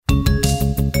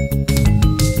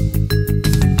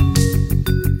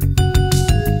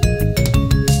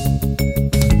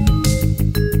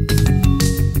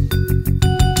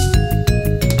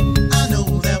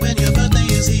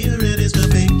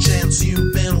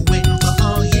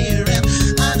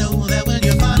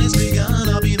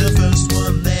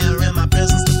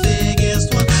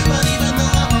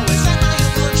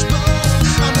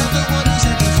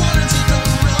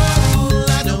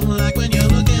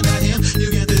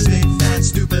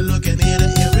stupid looking ear to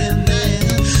hearing man.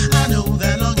 I know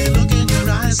that longing look in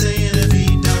your eyes saying if he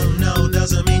don't know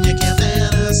doesn't mean you can't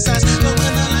fantasize. But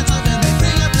when the lights up and they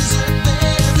bring up the soap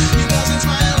bed, you buzz and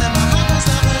smile and my heart won't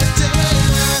stop a day.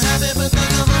 Happy birthday,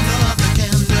 come on, blow out the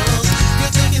candles.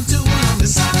 You're taking too long,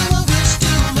 deciding what which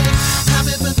to make.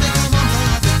 Happy birthday, come on,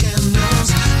 blow out the candles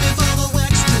before the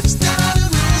wax drips down and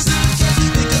rules the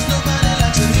cake. Because nobody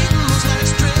likes to eat those wax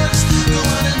strips. Go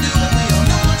on and do it, we all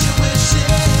know what your wish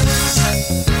is.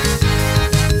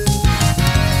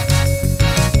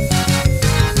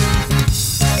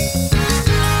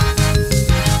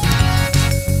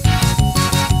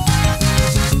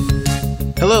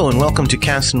 Hello and welcome to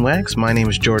Cast and Wax. My name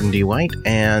is Jordan D. White,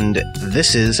 and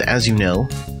this is, as you know,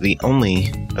 the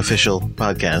only official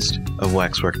podcast of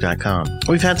Waxwork.com.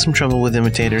 We've had some trouble with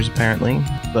imitators, apparently,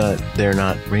 but they're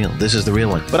not real. This is the real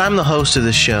one. But I'm the host of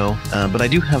this show, but I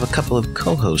do have a couple of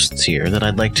co-hosts here that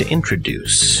I'd like to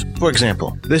introduce. For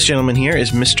example, this gentleman here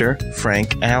is Mr.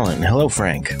 Frank Allen. Hello,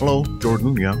 Frank. Hello,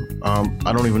 Jordan. Yeah.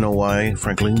 I don't even know why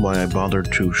I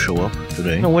bothered to show up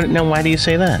today. No, why do you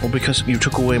say that? Well, because you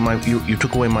took away my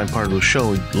my part of the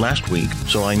show last week,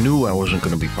 so I knew I wasn't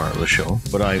going to be part of the show.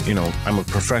 But I'm a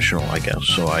professional, I guess,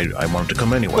 so I wanted to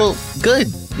come anyway. Well, good.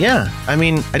 Yeah. I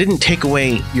mean, I didn't take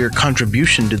away your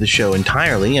contribution to the show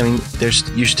entirely. I mean,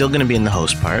 you're still going to be in the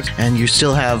host part, and you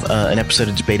still have an episode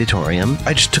of Debatorium.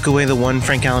 I just took away the one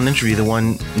Frank Allen interview, the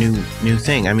one new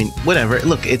thing. I mean, whatever.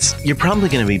 Look, you're probably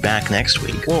going to be back next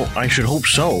week. Well, I should hope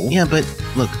so. Yeah, but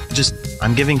look,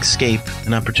 I'm giving Scape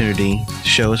an opportunity to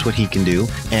show us what he can do,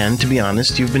 and to be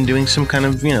honest, you've been doing some kind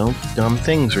of, dumb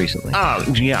things recently.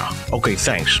 Yeah. Okay,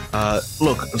 thanks.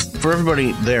 Look, for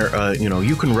everybody there,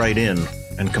 you can write in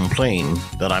and complain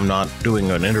that I'm not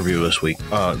doing an interview this week.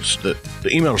 The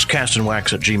email is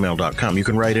castandwax@gmail.com. You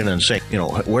can write in and say,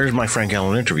 where's my Frank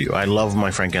Allen interview? I love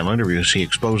my Frank Allen interviews. He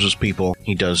exposes people.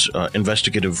 He does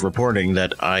investigative reporting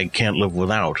that I can't live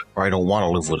without, or I don't want to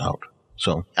live without.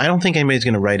 So I don't think anybody's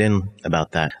going to write in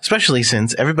about that, especially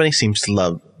since everybody seems to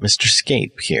love Mr.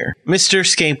 Scape here. Mr.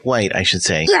 Scape White, I should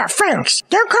say. Yeah, thanks.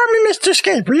 Don't call me Mr.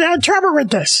 Scape. We had trouble with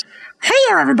this. Hey,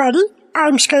 everybody.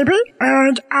 I'm Scapey,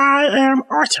 and I am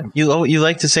awesome. You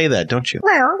like to say that, don't you?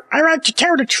 Well, I like to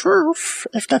tell the truth,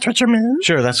 if that's what you mean.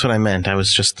 Sure, that's what I meant. I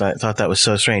thought that was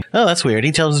so strange. Oh, that's weird.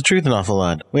 He tells the truth an awful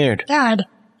lot. Weird. Dad.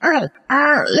 Okay,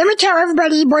 let me tell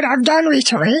everybody what I've done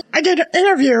recently. I did an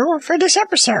interview for this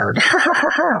episode.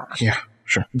 yeah,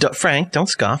 sure. Frank, don't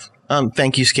scoff.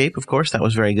 Thank you, Scape, of course. That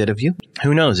was very good of you.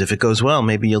 Who knows? If it goes well,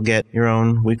 maybe you'll get your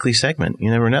own weekly segment. You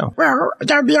never know. Well,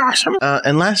 that'd be awesome.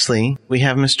 And lastly, we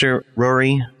have Mr.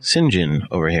 Rory St. John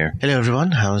over here. Hello,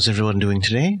 everyone. How is everyone doing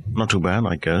today? Not too bad,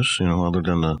 I guess, other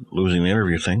than the losing the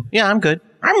interview thing. Yeah, I'm good.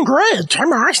 I'm great.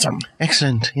 I'm awesome.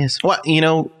 Excellent, yes. Well,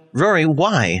 Rory,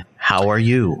 why? How are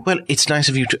you? Well, it's nice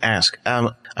of you to ask. I'm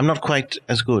not quite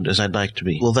as good as I'd like to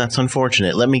be. Well, that's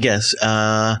unfortunate. Let me guess.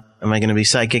 Am I going to be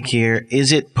psychic here?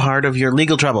 Is it part of your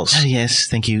legal troubles? Yes,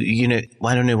 thank you.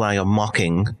 I don't know why you're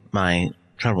mocking my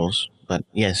troubles, but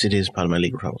yes, it is part of my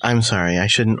legal troubles. I'm sorry. I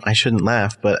shouldn't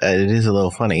laugh, but it is a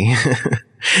little funny.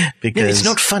 Because it's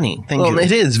not funny. Thank you. Well,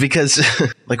 it is because,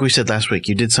 like we said last week,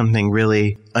 you did something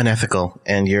really unethical,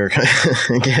 and you're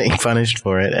getting punished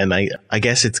for it. And I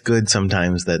guess it's good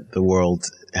sometimes that the world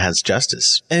has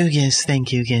justice. Oh yes,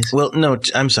 thank you. Yes. Well, no,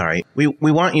 I'm sorry. We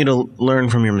want you to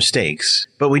learn from your mistakes,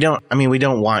 but we don't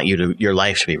want your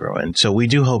life to be ruined. So we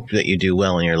do hope that you do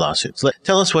well in your lawsuits.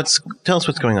 Tell us what's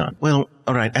going on. Well,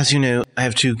 all right. As you know, I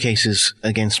have two cases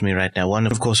against me right now. One,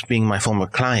 of course, being my former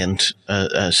client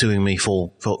suing me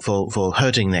for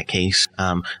hurting their case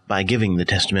by giving the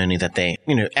testimony that they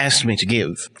asked me to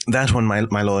give. That one, my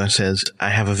lawyer says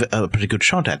I have a pretty good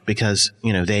shot at, because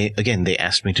they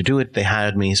asked me to do it. They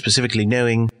hired me specifically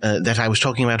knowing that I was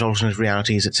talking about alternate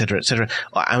realities, etc., etc.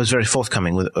 I was very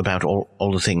forthcoming about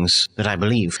all the things that I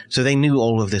believe. So they knew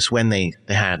all of this when they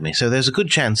hired me. So there's a good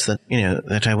chance that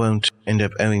that I won't end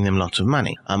up owing them lots of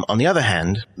money. On the other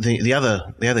hand, the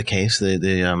other case,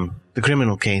 the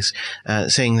criminal case,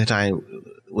 saying that I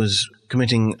was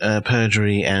committing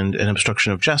perjury and an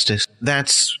obstruction of justice,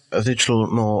 that's a little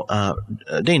more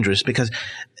dangerous, because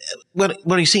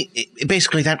well, you see,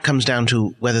 basically that comes down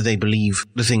to whether they believe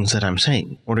the things that I'm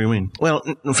saying. What do you mean? Well,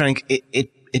 Frank,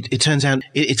 it turns out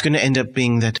it's going to end up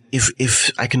being that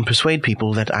if I can persuade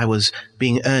people that I was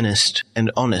being earnest and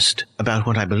honest about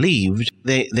what I believed,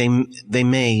 they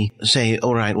may say,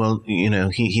 all right, well,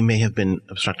 he may have been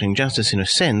obstructing justice in a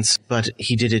sense, but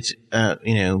he did it,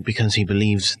 because he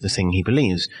believes the thing he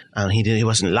believes. He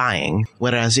wasn't lying.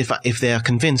 Whereas if they are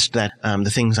convinced that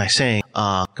the things I say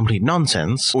are complete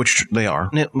nonsense, which they are.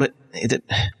 No, but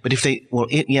if they,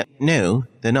 no,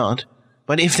 they're not.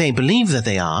 But if they believe that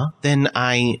they are, then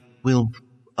I will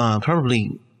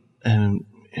probably... are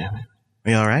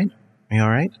you all right? Are you all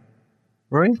right,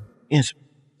 Rory? Yes.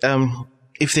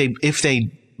 If they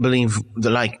believe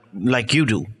like you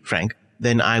do, Frank,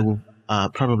 then I will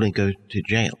probably go to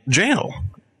jail. Jail?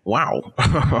 Wow.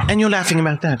 And you're laughing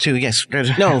about that too, yes.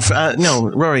 No,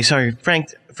 Rory, sorry. Frank,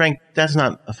 that's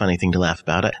not a funny thing to laugh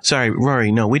about. Sorry,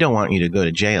 Rory, no, we don't want you to go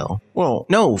to jail. Well,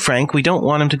 no, Frank, we don't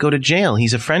want him to go to jail.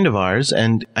 He's a friend of ours,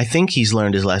 and I think he's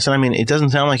learned his lesson. I mean, it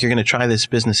doesn't sound like you're going to try this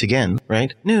business again,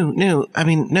 right?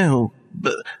 No,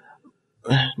 but...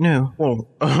 No. Well,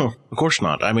 of course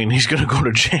not. I mean, he's going to go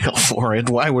to jail for it.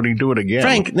 Why would he do it again?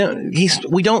 Frank, no,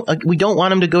 we don't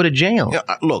want him to go to jail. Yeah,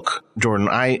 look, Jordan,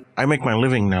 I make my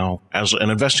living now as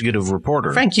an investigative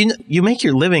reporter. Frank, you make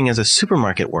your living as a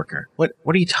supermarket worker. What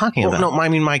are you talking about? No, I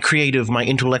mean my creative, my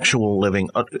intellectual living.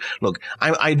 Look,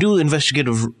 I do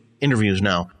investigative interviews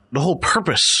now. The whole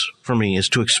purpose for me is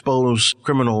to expose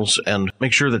criminals and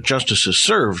make sure that justice is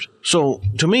served. So,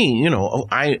 to me,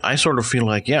 I sort of feel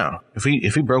like, yeah, if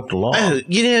he broke the law. And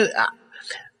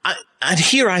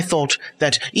here I thought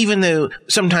that even though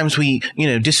sometimes we,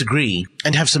 disagree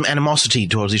and have some animosity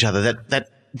towards each other, that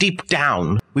deep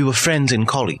down we were friends and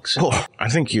colleagues. Oh, I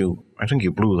think you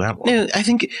blew that one. No, I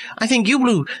think you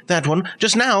blew that one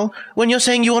just now when you're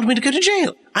saying you want me to go to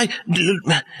jail.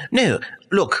 No,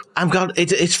 look,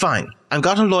 it's fine. I've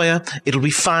got a lawyer. It'll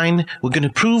be fine. We're going to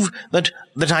prove that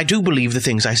I do believe the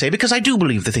things I say, because I do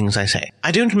believe the things I say.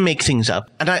 I don't make things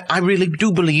up, and I really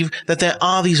do believe that there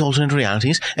are these alternate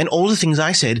realities, and all the things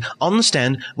I said on the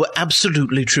stand were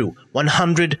absolutely true.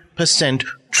 100%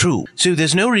 true. So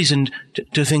there's no reason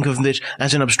to think of it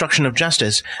as an obstruction of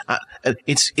justice.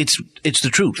 It's the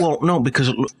truth. Well, no,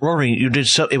 because Rory,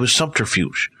 it was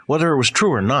subterfuge. Whether it was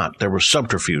true or not, there was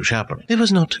subterfuge happening. It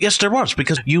was not. Yes, there was,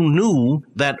 because you knew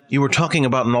that you were talking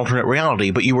about an alternate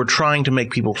reality, but you were trying to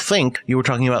make people think you were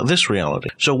talking about this reality.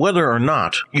 So whether or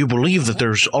not you believe that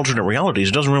there's alternate realities,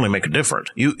 it doesn't really make a difference.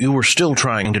 You were still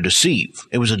trying to deceive.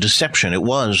 It was a deception. It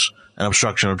was an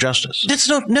obstruction of justice.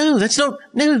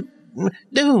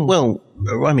 No. Well,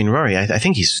 I mean, Rory, I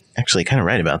think he's actually kind of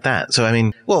right about that. So, I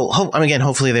mean,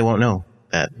 hopefully they won't know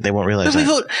that. They won't realize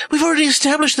that. We've already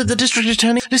established that the district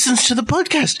attorney listens to the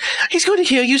podcast. He's going to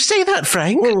hear you say that,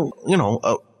 Frank. Well,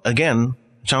 again,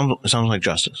 sounds like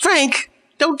justice. Frank,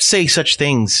 don't say such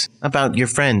things about your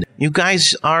friend. You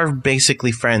guys are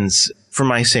basically friends, for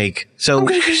my sake. So I'm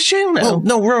going to go to jail now. Well,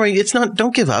 no, Rory, it's not.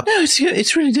 Don't give up. No,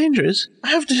 it's really dangerous. I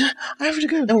have to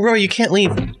go. No, Rory, you can't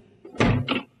leave.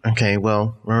 Okay,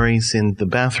 well, Rory's in the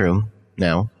bathroom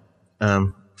now.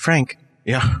 Frank.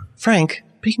 Yeah? Frank,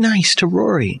 be nice to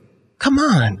Rory. Come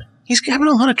on. He's having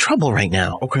a lot of trouble right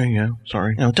now. Okay, yeah,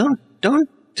 sorry. No, don't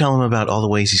tell him about all the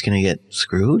ways he's going to get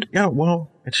screwed. Yeah,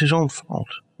 well, it's his own fault.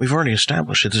 We've already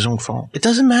established it's his own fault. It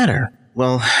doesn't matter.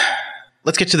 Well,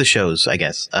 let's get to the shows, I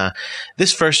guess.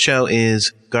 This first show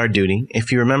is Guard Duty.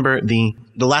 If you remember, the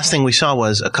last thing we saw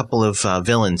was a couple of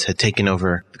villains had taken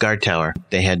over the guard tower.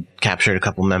 They had captured a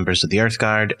couple members of the Earth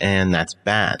Guard, and that's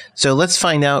bad. So let's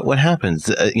find out what happens.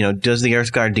 Does the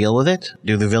Earth Guard deal with it?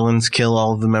 Do the villains kill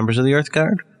all of the members of the Earth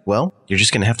Guard? Well, you're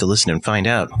just going to have to listen and find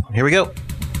out. Here we go.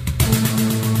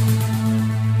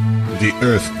 The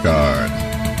Earth Guard.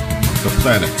 The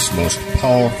planet's most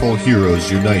powerful heroes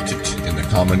united in the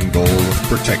common goal of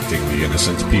protecting the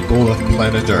innocent people of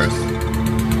planet Earth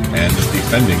and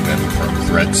defending them from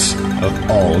threats of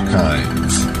all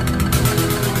kinds.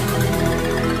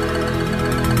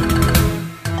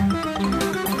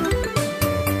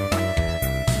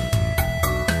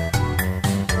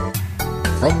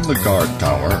 From the guard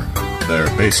tower, their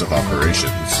base of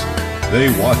operations, they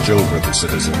watch over the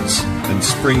citizens and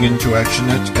spring into action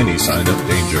at any sign of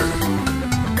danger.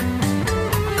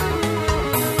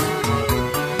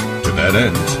 To that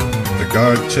end, the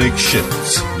Guard take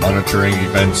shifts monitoring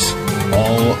events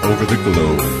all over the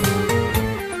globe.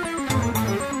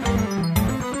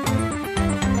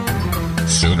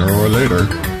 Sooner or later,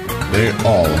 they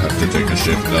all have to take a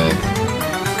shift of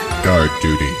guard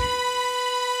duty.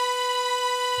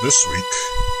 This week,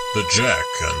 the Jack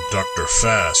and Dr.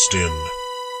 Fast in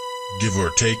Give or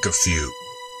Take a Few.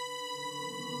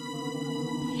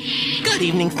 Good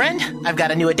evening, friend. I've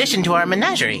got a new addition to our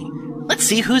menagerie. Let's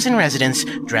see who's in residence.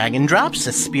 Dragon Drop,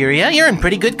 Suspiria, you're in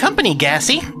pretty good company,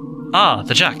 Gassy. Ah,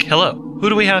 the Jack. Hello. Who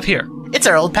do we have here? It's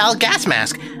our old pal Gas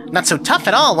Mask. Not so tough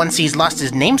at all once he's lost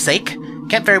his namesake.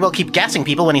 Can't very well keep gassing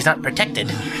people when he's not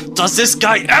protected. Does this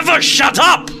guy ever shut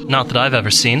up? Not that I've ever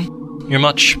seen. You're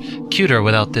much cuter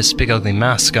without this big ugly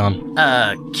mask on.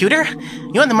 Cuter?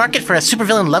 You on the market for a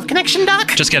supervillain love connection, Doc?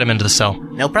 Just get him into the cell.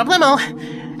 No problemo.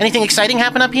 Anything exciting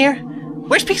happen up here?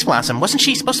 Where's Peace Blossom? Wasn't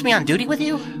she supposed to be on duty with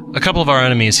you? A couple of our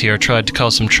enemies here tried to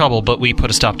cause some trouble, but we put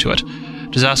a stop to it.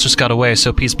 Disastrous got away,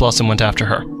 so Peace Blossom went after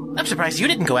her. I'm surprised you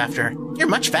didn't go after her. You're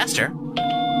much faster.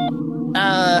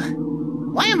 Why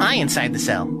am I inside the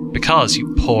cell? Because,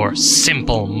 you poor,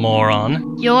 simple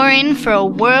moron. You're in for a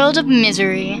world of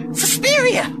misery.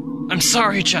 Suspiria! I'm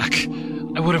sorry, Jack.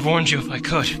 I would have warned you if I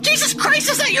could. Jesus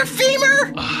Christ, is that your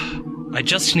femur? I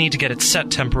just need to get it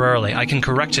set temporarily. I can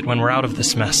correct it when we're out of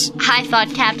this mess. I thought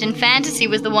Captain Fantasy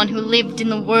was the one who lived in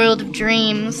the world of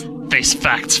dreams. Face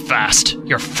facts fast.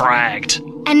 You're fragged.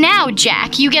 And now,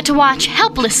 Jack, you get to watch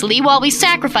helplessly while we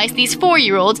sacrifice these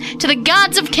 4-year-olds to the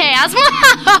gods of chaos.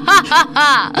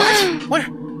 What?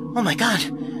 Oh my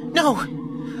god. No.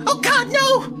 Oh god,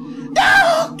 no!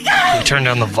 No! God! You turn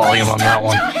down the volume on that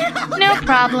one. No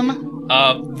problem.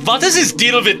 What is his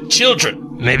deal with children?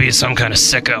 Maybe he's some kind of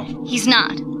sicko. He's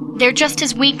not. They're just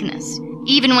his weakness.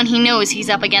 Even when he knows he's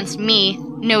up against me,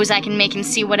 knows I can make him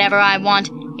see whatever I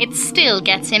want, it still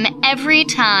gets him every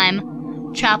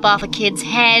time. Chop off a kid's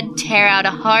head, tear out a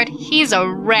heart, he's a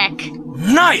wreck.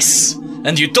 Nice!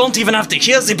 And you don't even have to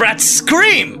hear the brat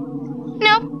scream!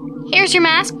 Nope. Here's your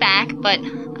mask back, but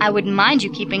I wouldn't mind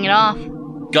you keeping it off.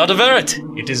 Gotta wear it.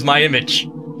 It is my image.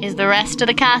 Is the rest of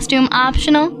the costume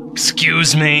optional?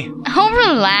 Excuse me? Oh,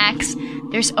 relax.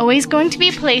 There's always going to be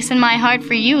a place in my heart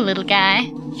for you, little guy.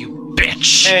 You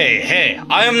bitch. Hey,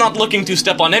 I am not looking to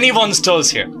step on anyone's toes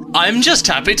here. I'm just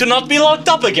happy to not be locked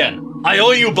up again. I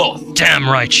owe you both. Damn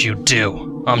right you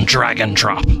do. I'm Dragon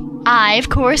Drop. I, of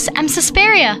course, am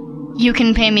Suspiria. You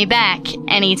can pay me back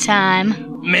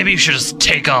anytime. Maybe you should just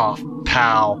take off,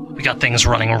 pal. We got things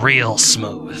running real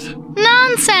smooth.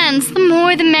 Nonsense! The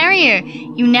more the merrier.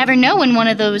 You never know when one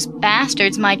of those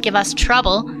bastards might give us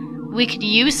trouble. We could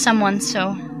use someone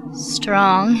so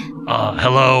strong.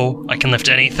 Hello? I can lift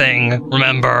anything,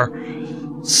 remember?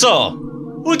 So,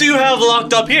 who do you have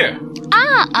locked up here?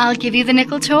 I'll give you the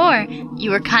nickel tour.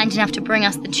 You were kind enough to bring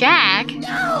us the Jack.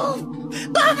 No!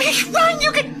 Bobby, run!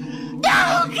 You can...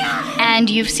 No, God! And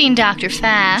you've seen Dr.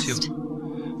 Fast.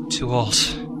 Too old.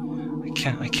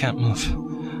 I can't move.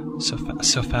 So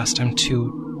fast. I'm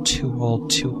too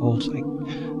old.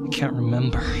 I can't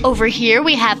remember. Over here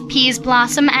we have Peas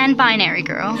Blossom and Binary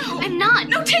Girl. No, I'm not.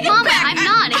 No, take Mama, it back. I'm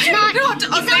not. It's not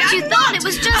what you thought. It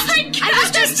was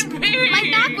just me. my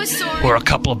back was sore. We're a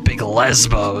couple of big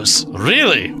lesbos.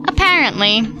 Really?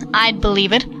 Apparently. I'd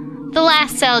believe it. The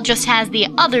last cell just has the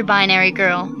other Binary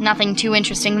Girl. Nothing too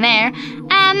interesting there.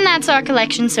 And that's our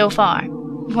collection so far.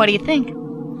 What do you think?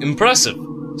 Impressive.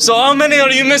 So how many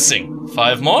are you missing?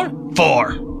 5 more?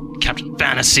 4. Captain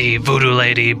Fantasy, Voodoo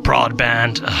Lady,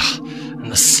 Broadband,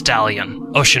 and the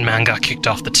Stallion. Ocean Man got kicked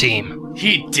off the team.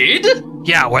 He did?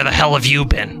 Yeah, where the hell have you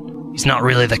been? He's not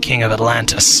really the king of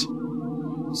Atlantis.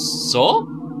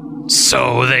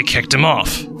 So they kicked him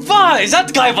off. Why?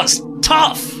 That guy was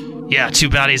tough. Yeah, too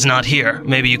bad he's not here.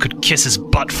 Maybe you could kiss his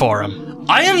butt for him.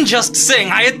 I am just saying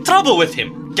I had trouble with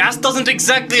him. Gas doesn't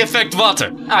exactly affect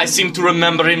water. I seem to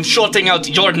remember him shorting out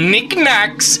your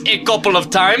knickknacks a couple of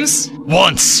times.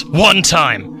 One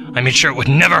time. I made sure it would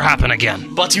never happen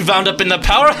again. But you wound up in the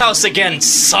powerhouse again,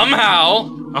 somehow.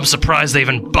 I'm surprised they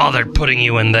even bothered putting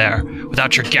you in there.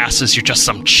 Without your gases, you're just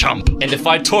some chump. And if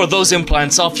I tore those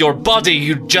implants off your body,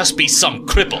 you'd just be some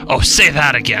cripple. Oh, say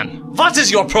that again. What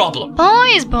is your problem?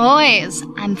 Boys.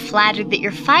 I'm flattered that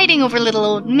you're fighting over little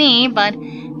old me, but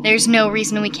there's no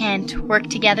reason we can't work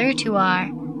together to our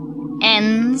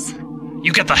ends.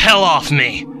 You get the hell off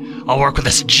me. I'll work with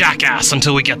this jackass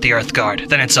until we get the Earthguard.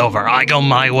 Then it's over. I go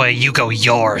my way, you go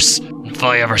yours. If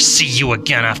I ever see you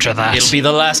again after that... It'll be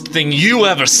the last thing you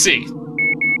ever see.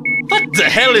 What the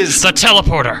hell is... The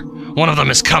teleporter. One of them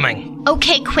is coming.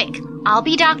 Okay, quick. I'll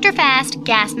be Dr. Fast,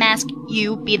 Gas Mask,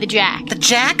 you be the Jack. The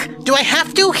Jack? Do I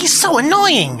have to? He's so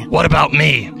annoying. What about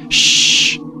me?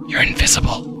 Shh. You're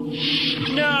invisible.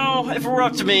 No, if it were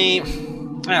up to me...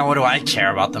 what do I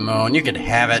care about the moon? You could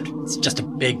have it. It's just a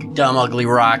big, dumb, ugly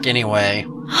rock anyway.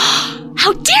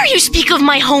 How dare you speak of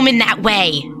my home in that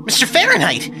way? Mr.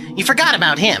 Fahrenheit, you forgot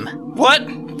about him. What?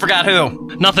 Forgot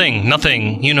who?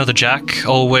 Nothing. You know the Jack.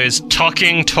 Always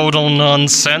talking total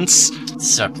nonsense.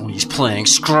 Except when he's playing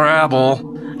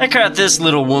Scrabble. I caught this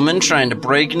little woman trying to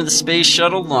break into the space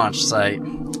shuttle launch site.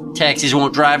 Taxis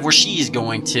won't drive where she's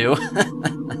going to.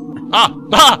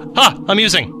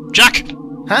 Amusing. Jack?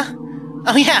 Huh?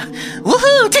 Oh yeah.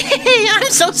 Woohoo!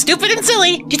 I'm so stupid and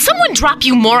silly. Did someone drop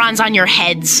you morons on your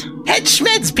heads? Head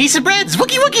schmeds, piece of breads,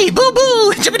 woogie woogie, boo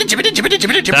boo.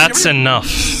 That's enough.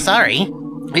 Sorry.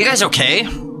 Are you guys okay?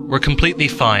 We're completely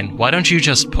fine. Why don't you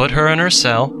just put her in her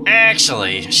cell?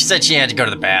 Actually, she said she had to go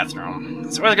to the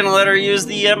bathroom. So I was gonna let her use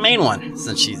the main one,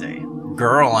 since she's a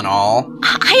girl and all.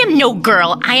 I am no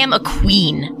girl. I am a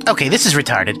queen. Okay, this is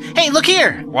retarded. Hey, look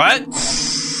here! What?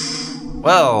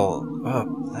 Well,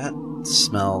 that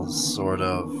smells sort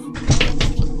of...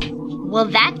 Well,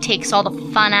 that takes all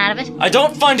the fun out of it. I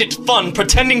don't find it fun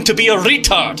pretending to be a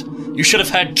retard. You should have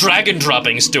had dragon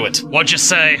droppings to it. What'd you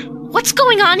say? What's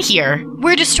going on here?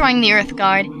 We're destroying the Earth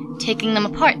Guard, taking them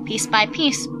apart piece by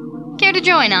piece. Care to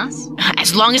join us?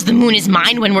 As long as the moon is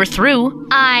mine when we're through.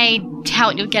 I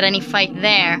doubt you'll get any fight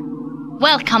there.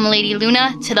 Welcome, Lady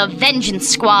Luna, to the Vengeance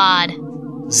Squad.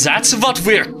 That's what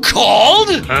we're called?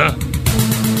 Huh?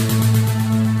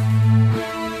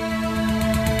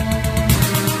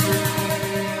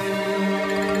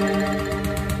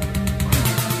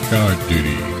 Guard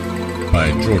Duty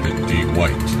by Jordan D.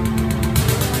 White,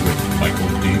 with Michael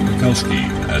D. Mikowski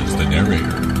as the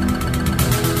narrator,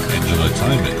 Angela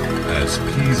Timon as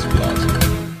Peas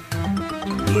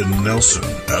Blossom, Lynn Nelson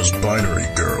as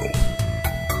Binary Girl,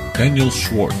 Daniel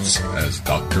Schwartz as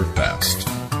Dr. Fast,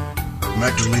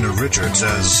 Magdalena Richards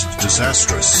as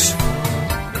Disastrous,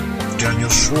 Daniel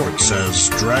Schwartz as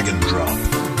Dragon Drop,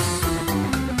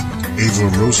 Ava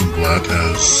Rosenblatt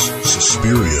as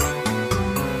Suspiria,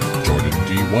 Jordan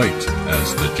D. White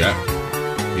as the Jack,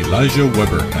 Elijah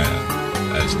Weberhan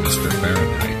as Mr.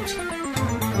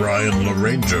 Fahrenheit, Ryan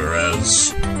LaRanger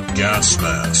as Gas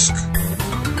Mask,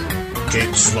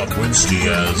 Kate Slotwinski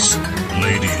as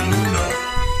Lady Luna,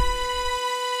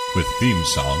 with theme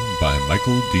song by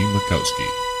Michael D. Mikowski.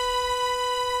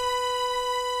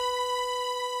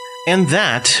 And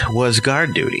that was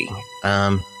Guard Duty.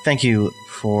 Thank you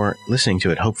for listening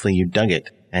to it. Hopefully you dug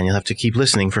it. And you'll have to keep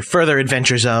listening for further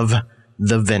adventures of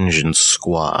the Vengeance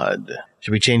Squad.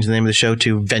 Should we change the name of the show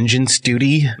to Vengeance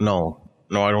Duty? No,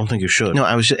 I don't think you should. No,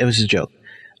 it was a joke.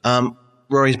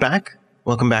 Rory's back.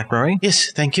 Welcome back, Rory.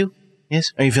 Yes, thank you.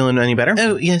 Yes. Are you feeling any better?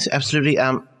 Oh, yes, absolutely.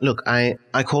 Look, I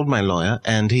called my lawyer,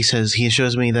 and he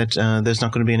assures me that there's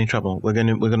not going to be any trouble. We're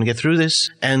going to get through this,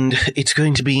 and it's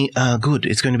going to be good.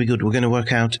 It's going to be good. We're going to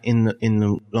work out in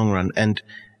the long run, and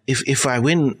if I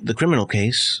win the criminal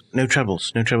case, no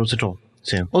troubles at all.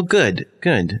 So, well, good.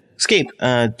 Escape,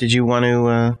 did you want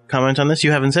to comment on this?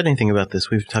 You haven't said anything about this.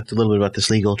 We've talked a little bit about this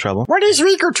legal trouble. What is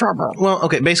legal trouble? Well,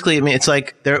 okay, basically, I mean, it's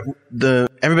like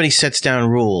everybody sets down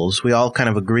rules. We all kind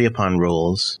of agree upon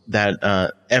rules that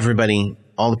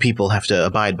all the people have to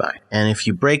abide by. And if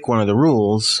you break one of the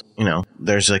rules,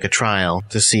 there's like a trial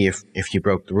to see if you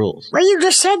broke the rules. Well, you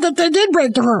just said that they did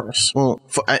break the rules. Well,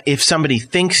 if somebody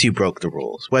thinks you broke the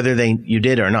rules, whether you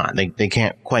did or not, they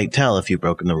can't quite tell if you've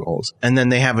broken the rules. And then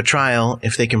they have a trial.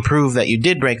 If they can prove that you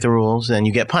did break the rules, then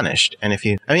you get punished. And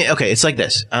it's like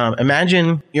this.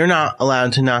 Imagine you're not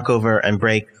allowed to knock over and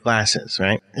break glasses,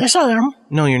 right? Yes, I am.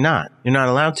 No, you're not. You're not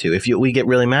allowed to. We get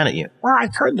really mad at you. Well, I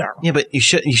could though. Yeah, but you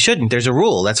shouldn't. There's a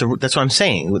rule. That's what I'm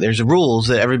saying. There's rules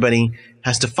that everybody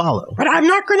has to follow. But I'm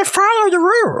not going to follow the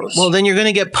rules. Well, then you're going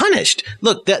to get punished.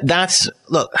 Look,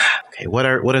 look. Okay,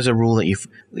 what is a rule that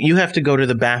you have to go to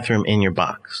the bathroom in your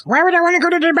box? Why would I want to go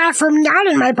to the bathroom not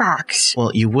in my box?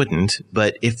 Well, you wouldn't,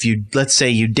 but if let's say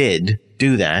you did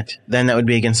do that, then that would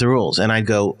be against the rules. And I'd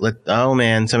go, oh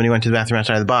man, somebody went to the bathroom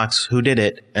outside of the box. Who did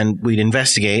it? And we'd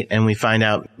investigate, and we find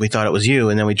out we thought it was you,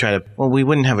 and then we we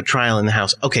wouldn't have a trial in the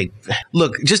house. Okay,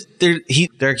 look,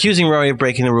 they're accusing Rory of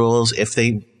breaking the rules. If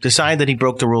they decide that he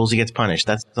broke the rules, he gets punished.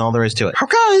 That's all there is to it.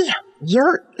 Okay,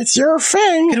 it's your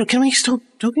thing. Can we stop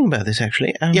talking about this,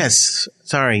 actually? Yes.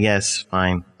 Sorry, yes,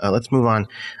 fine. Let's move on.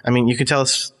 I mean, you can tell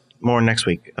us more next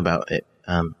week about it,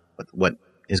 what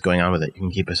is going on with it. You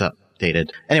can keep us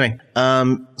updated. Anyway,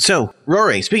 so,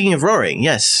 Rory, speaking of Rory,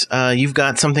 yes, you've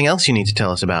got something else you need to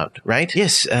tell us about, right?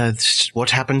 Yes,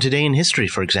 what happened today in history,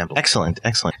 for example. Excellent.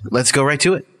 Let's go right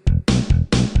to it.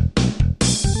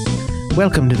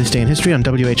 Welcome to This Day in History on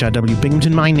WHRW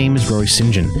Binghamton. My name is Rory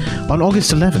St. John. On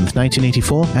August 11th,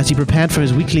 1984, as he prepared for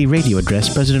his weekly radio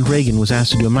address, President Reagan was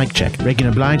asked to do a mic check. Reagan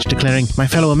obliged, declaring, "My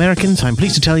fellow Americans, I'm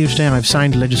pleased to tell you today I've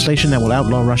signed legislation that will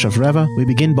outlaw Russia forever. We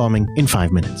begin bombing in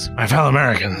 5 minutes." My fellow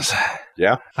Americans.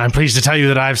 Yeah? I'm pleased to tell you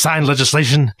that I've signed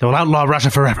legislation that will outlaw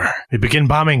Russia forever. We begin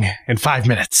bombing in 5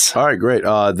 minutes. All right, great.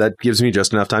 That gives me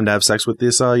just enough time to have sex with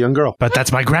this young girl. But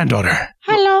that's my granddaughter.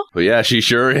 Hello. But yeah, she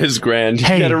sure is grand.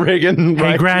 Hey, get a Reagan.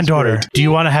 Hey, granddaughter, do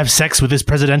you want to have sex with this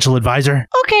presidential advisor?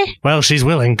 Okay. Well, she's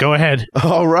willing. Go ahead.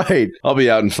 All right. I'll be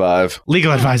out in 5.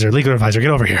 Legal advisor, get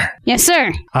over here. Yes,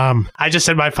 sir. I just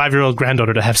sent my 5-year-old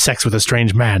granddaughter to have sex with a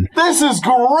strange man. This is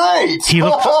great. He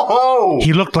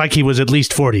looked like he was at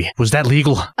least 40. Was that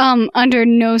legal? Under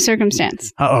no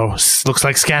circumstance. Uh-oh. Looks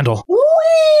like scandal.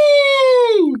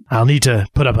 Whee! I'll need to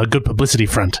put up a good publicity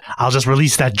front. I'll just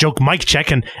release that joke mic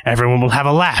check and everyone will have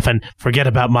a laugh and forget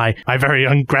about my very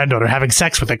young granddaughter having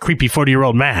sex with a creepy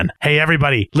 40-year-old man. Hey,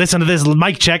 everybody, listen to this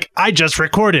mic check I just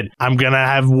recorded. I'm gonna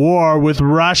have war with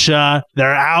Russia.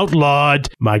 They're outlawed.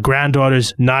 My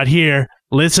granddaughter's not here.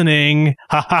 Listening.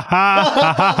 Ha ha ha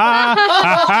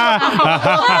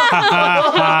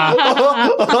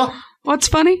ha. What's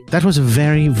funny? That was a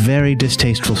very, very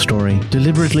distasteful story,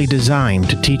 deliberately designed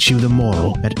to teach you the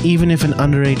moral that even if an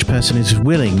underage person is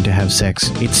willing to have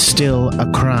sex, it's still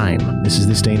a crime. This is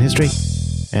This Day in History,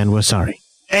 and we're sorry.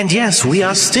 And yes, we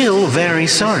are still very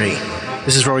sorry.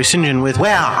 This is Rory St. John with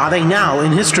Where Are They Now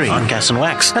in History on Gas and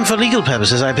Wax. And for legal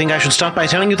purposes, I think I should start by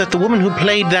telling you that the woman who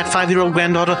played that 5-year-old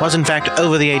granddaughter was in fact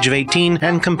over the age of 18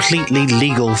 and completely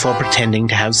legal for pretending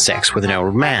to have sex with an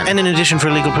old man. And in addition,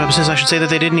 for legal purposes, I should say that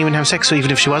they didn't even have sex, so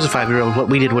even if she was a 5-year-old, what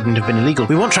we did wouldn't have been illegal.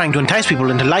 We weren't trying to entice people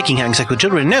into liking having sex with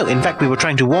children. No, in fact, we were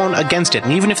trying to warn against it.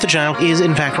 And even if the child is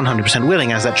in fact 100%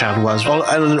 willing, as that child was,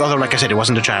 although like I said, it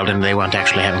wasn't a child and they weren't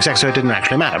actually having sex, so it didn't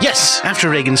actually matter. Yes, after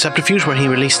Reagan's subterfuge where he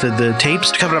released the tapes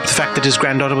to cover up the fact that his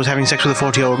granddaughter was having sex with a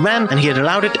 40-year-old man, and he had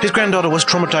allowed it, his granddaughter was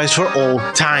traumatized for all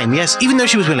time. Yes, even though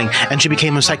she was willing, and she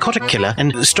became a psychotic killer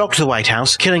and stalked the White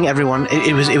House, killing everyone.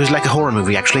 It was like a horror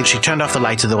movie, actually. She turned off the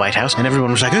lights of the White House, and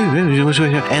everyone was like,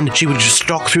 and she would just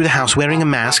stalk through the house wearing a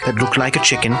mask that looked like a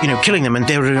chicken, killing them, and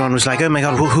everyone was like, oh my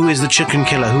god, who is the chicken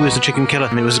killer? Who is the chicken killer?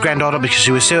 And it was his granddaughter, because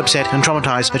she was so upset and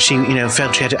traumatized that she,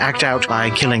 felt she had to act out by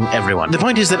killing everyone. The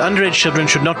point is that underage children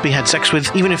should not be had sex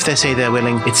with, even if they say they're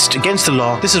willing. It's against the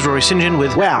law. This is Rory St. John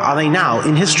with Where Are They Now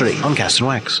in History on Cast and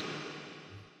Wax.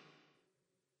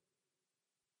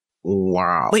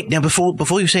 Wow. Wait, now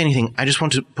before you say anything, I just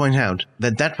want to point out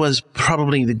that was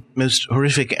probably the most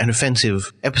horrific and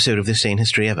offensive episode of This Day in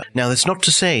History ever. Now, that's not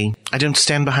to say I don't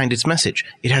stand behind its message.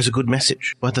 It has a good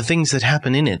message. But the things that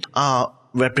happen in it are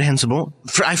reprehensible.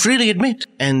 I freely admit.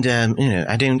 And,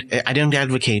 I don't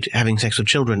advocate having sex with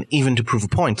children even to prove a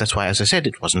point. That's why, as I said,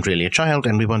 it wasn't really a child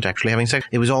and we weren't actually having sex.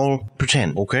 It was all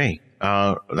pretend. Okay.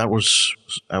 That was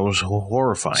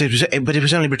horrifying. So but it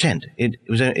was only pretend. It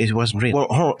wasn't real.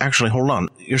 Well, actually, hold on.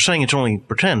 You're saying it's only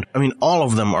pretend. I mean, all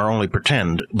of them are only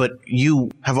pretend, but you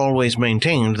have always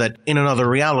maintained that in another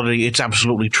reality, it's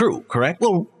absolutely true, correct?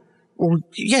 Well,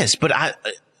 yes, but I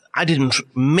didn't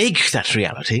make that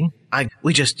reality.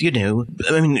 We just,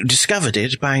 discovered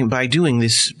it by doing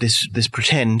this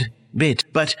pretend bit.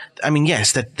 But,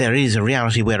 yes, that there is a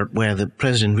reality where the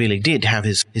president really did have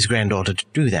his granddaughter to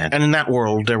do that. And in that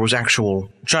world, there was actual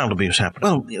child abuse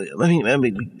happening.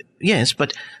 Well, yes,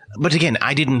 but again,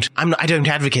 I don't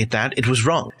advocate that. It was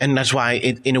wrong. And that's why,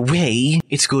 in a way,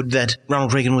 it's good that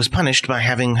Ronald Reagan was punished by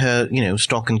having her,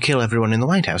 stalk and kill everyone in the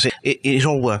White House. It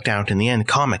all worked out in the end,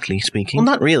 comically speaking. Well,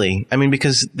 not really.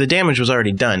 Because the damage was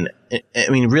already done.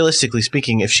 Realistically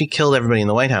speaking, if she killed everybody in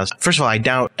the White House, first of all, I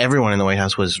doubt everyone in the White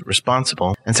House was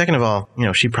responsible. And second of all,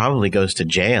 she probably goes to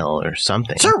jail or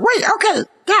something. So wait, okay,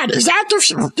 Dad, is that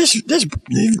this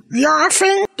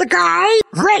Yarfin, the guy,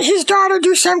 let his daughter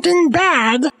do something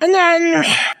bad, and then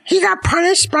he got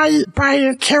punished by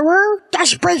a killer?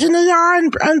 That's breaking the law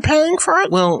and paying for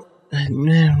it? Well,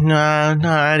 no,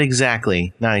 not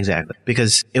exactly. Not exactly.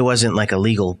 Because it wasn't like a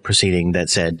legal proceeding that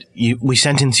said, we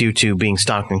sentence you to being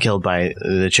stalked and killed by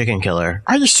the chicken killer.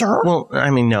 Are you sure? Well,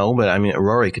 no, but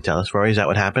Rory could tell us. Rory, is that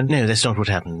what happened? No, that's not what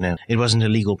happened. No, it wasn't a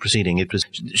legal proceeding. It was,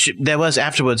 there was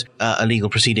afterwards a legal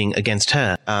proceeding against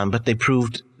her, but they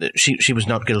proved that she was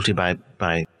not guilty by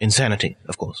insanity,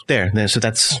 of course. So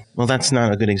that's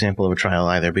not a good example of a trial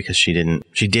either, because she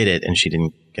did it and she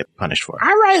didn't get punished for it.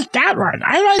 I like that one.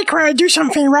 I like when I do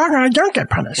something wrong and I don't get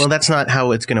punished. Well, that's not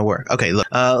how it's going to work. Okay, look,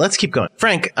 let's keep going.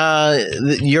 Frank,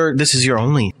 this is your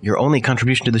only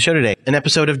contribution to the show today. An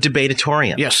episode of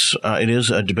Debateatorium. Yes, it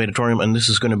is a Debateatorium, and this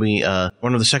is going to be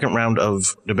one of the second round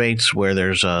of debates where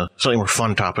there's slightly more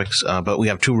fun topics, but we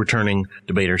have 2 returning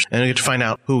debaters, and we get to find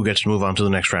out who gets to move on to the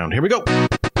next round. Here we go.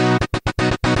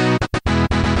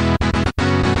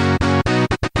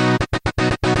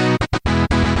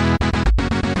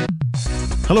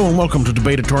 Hello and welcome to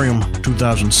Debateatorium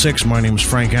 2006. My name is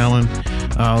Frank Allen.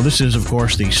 This is, of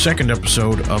course, the second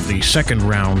episode of the second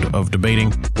round of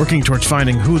debating, working towards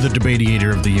finding who the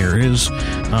Debateator of the Year is.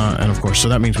 And, of course, so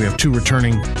that means we have 2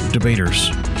 returning debaters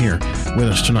here with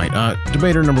us tonight.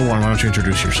 Debater number 1, why don't you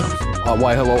introduce yourself?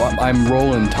 Hello, I'm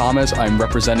Roland Thomas. I'm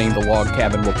representing the Log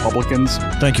Cabin Republicans.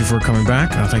 Thank you for coming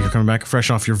back. Thank you for coming back fresh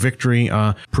off your victory,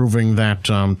 proving that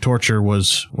torture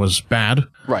was bad.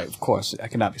 Right, of course. I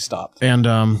cannot be stopped. And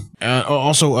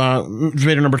also,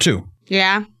 debater number 2.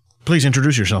 Yeah? Please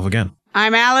introduce yourself again.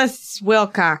 I'm Alice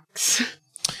Wilcox.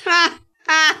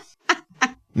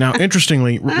 Now,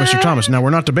 interestingly, Mr. Thomas, now we're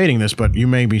not debating this, but you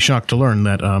may be shocked to learn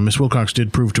that Miss Wilcox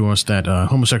did prove to us that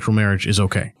homosexual marriage is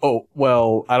okay. Oh,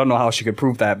 well, I don't know how she could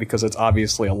prove that because it's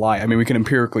obviously a lie. I mean, we can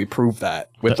empirically prove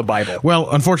that with the Bible. Well,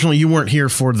 unfortunately, you weren't here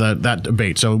for that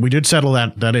debate, so we did settle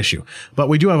that issue. But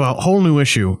we do have a whole new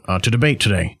issue to debate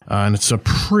today, and it's a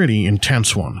pretty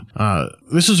intense one.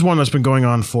 This is one that's been going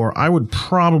on for, I would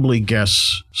probably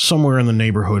guess, somewhere in the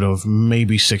neighborhood of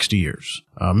maybe 60 years.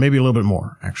 Maybe a little bit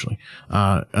more, actually.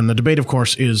 And the debate, of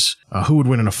course, is who would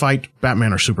win in a fight,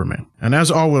 Batman or Superman? And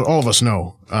as all of us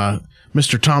know,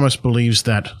 Mr. Thomas believes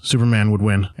that Superman would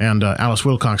win, and Alice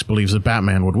Wilcox believes that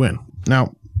Batman would win.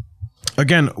 Now,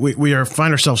 again, we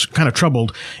find ourselves kind of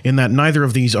troubled in that neither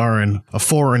of these are in a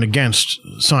for and against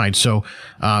side. So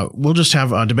we'll just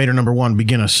have debater number one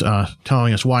begin us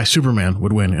telling us why Superman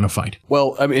would win in a fight.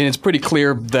 Well, I mean, it's pretty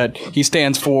clear that he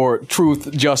stands for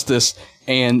truth, justice,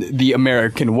 and the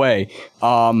American way.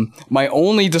 My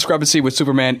only discrepancy with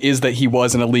Superman is that he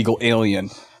was an illegal alien.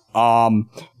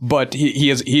 But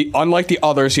he unlike the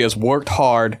others, he has worked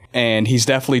hard, and he's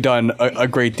definitely done a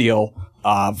great deal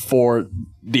for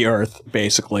the Earth,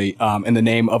 basically, in the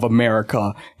name of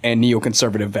America and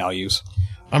neoconservative values.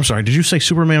 I'm sorry, did you say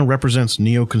Superman represents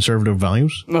neoconservative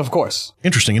values? Of course.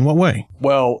 Interesting. In what way?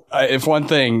 Well, if one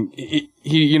thing,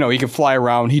 he can fly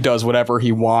around. He does whatever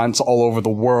he wants all over the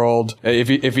world. If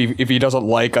he doesn't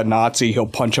like a Nazi, he'll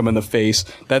punch him in the face.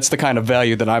 That's the kind of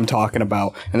value that I'm talking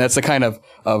about, and that's the kind of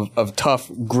tough,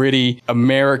 gritty,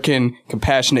 American,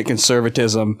 compassionate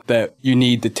conservatism that you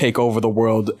need to take over the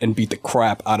world and beat the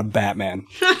crap out of Batman.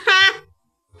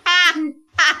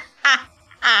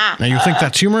 Now, you think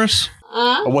that's humorous?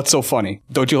 What's so funny?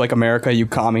 Don't you like America, you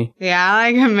commie? Yeah,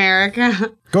 I like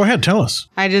America. Go ahead, tell us.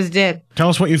 I just did. Tell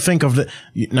us what you think of the...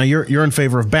 Now, you're in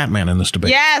favor of Batman in this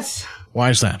debate. Yes! Why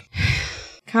is that?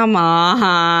 Come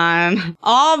on.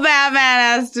 All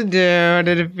Batman has to do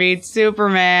to defeat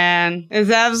Superman is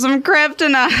have some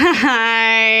kryptonite.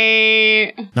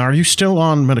 Now, are you still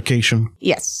on medication?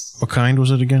 Yes. What kind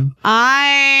was it again?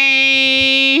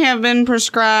 I have been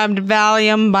prescribed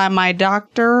Valium by my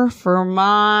doctor for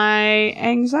my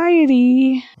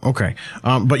anxiety. Okay.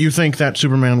 But you think that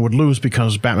Superman would lose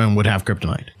because Batman would have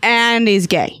kryptonite? And he's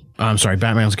gay. I'm sorry,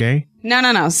 Batman's gay?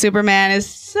 No. Superman is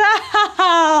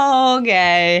so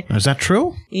gay. Is that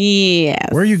true? Yes.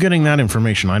 Where are you getting that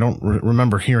information? I don't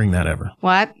remember hearing that ever.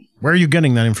 What? Where are you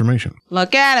getting that information?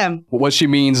 Look at him. What she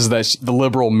means is that the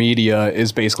liberal media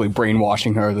is basically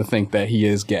brainwashing her to think that he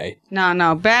is gay.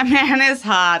 No. Batman is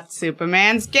hot.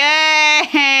 Superman's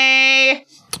gay.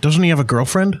 Doesn't he have a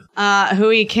girlfriend? Who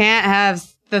he can't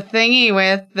have the thingy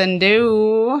with then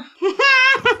do.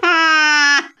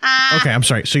 Okay, I'm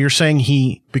sorry. So you're saying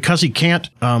because he can't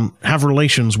have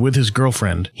relations with his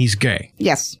girlfriend, he's gay?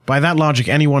 Yes. By that logic,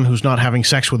 anyone who's not having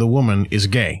sex with a woman is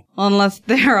gay. Unless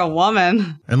they're a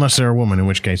woman. Unless they're a woman, in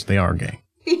which case they are gay.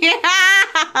 Yeah.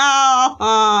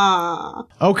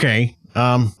 Okay.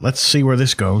 Let's see where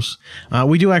this goes.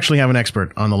 We do actually have an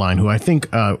expert on the line who I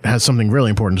think has something really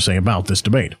important to say about this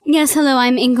debate. Yes, hello,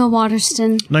 I'm Inga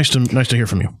Waterston. Nice to hear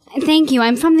from you. Thank you.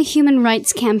 I'm from the Human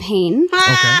Rights Campaign.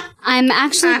 Okay. I'm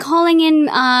actually calling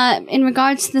in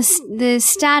regards to the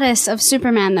status of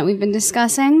Superman that we've been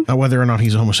discussing. Whether or not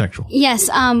he's a homosexual. Yes,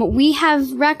 we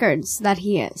have records that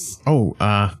he is. Oh,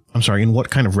 I'm sorry, and what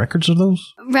kind of records are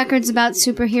those? Records about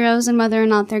superheroes and whether or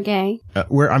not they're gay.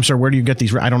 Where do you get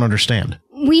these? I don't understand.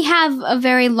 We have a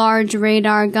very large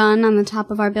radar gun on the top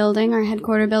of our building, our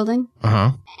headquarter building.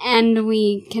 Uh-huh. And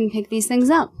we can pick these things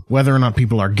up. Whether or not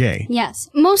people are gay. Yes.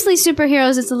 Mostly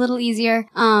superheroes, it's a little easier.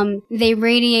 They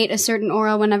radiate a certain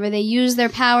aura whenever they use their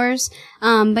powers.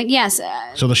 But yes.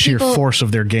 So the sheer force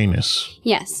of their gayness.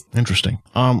 Yes. Interesting.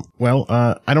 Well,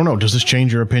 I don't know. Does this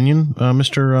change your opinion,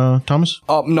 Mr. Thomas?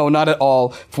 No, not at all.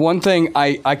 For one thing,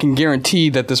 I can guarantee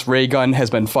that this ray gun has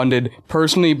been funded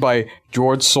personally by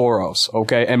George Soros,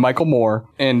 okay, and Michael Moore.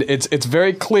 And it's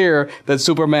very clear that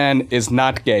Superman is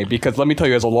not gay, because let me tell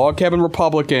you, as a log cabin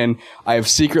Republican, I have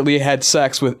secretly had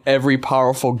sex with every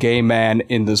powerful gay man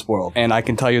in this world. And I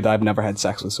can tell you that I've never had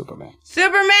sex with Superman.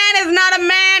 Superman is not a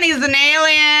man, he's an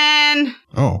alien.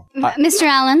 Oh. Mr.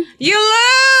 Allen? You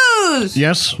lose!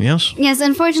 Yes. Yes,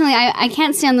 unfortunately, I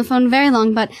can't stay on the phone very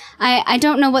long, but I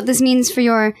don't know what this means for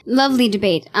your lovely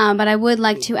debate, but I would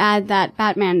like to add that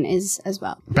Batman is as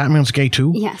well. Batman's gay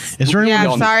too? Yes. Is there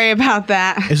I'm sorry about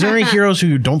that. Is there any heroes who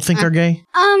you don't think are gay?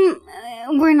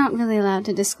 We're not really allowed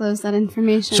to disclose that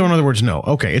information. So in other words, no.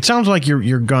 Okay, it sounds like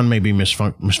your gun may be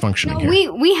misfunctioning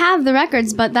here. We have the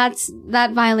records, but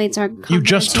that violates our You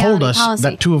just told us policy.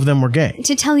 that two of them were gay.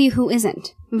 To tell you who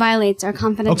isn't. violates our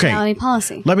confidentiality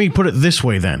policy. Let me put it this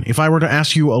way then. If I were to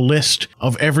ask you a list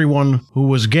of everyone who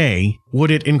was gay,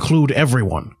 would it include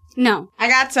everyone? No. I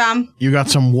got some. You got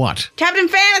some what? Captain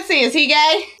Fantasy, is he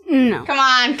gay? No. Come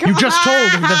on, come on. You just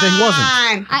told him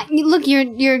that they wasn't. Look,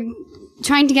 you're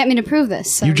trying to get me to prove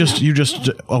this. So You just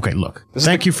okay, look.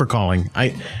 Thank you for calling.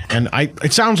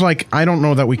 It sounds like I don't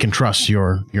know that we can trust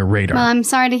your radar. Well, I'm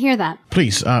sorry to hear that.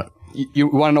 Please, You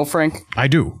want to know, Frank? I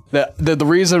do. The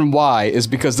reason why is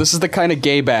because this is the kind of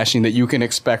gay bashing that you can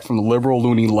expect from the liberal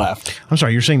loony left. I'm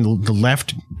sorry, you're saying the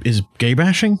left is gay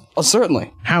bashing? Oh,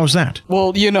 certainly. How's that?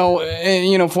 Well,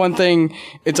 for one thing,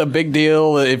 it's a big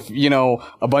deal if,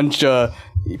 a bunch of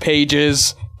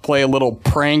pages play a little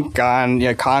prank on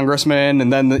congressmen,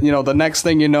 and then the next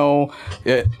thing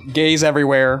gays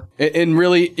everywhere. And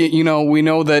really, we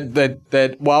know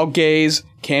that while gays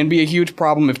can be a huge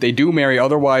problem if they do marry,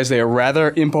 otherwise they are rather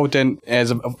impotent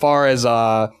as far as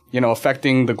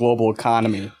affecting the global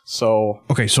economy. So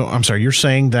okay, so I'm sorry, you're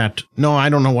saying that? No, I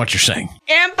don't know what you're saying.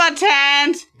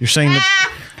 Impotent. You're saying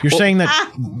that. You're saying that.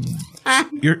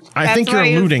 I think you're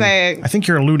alluding. I think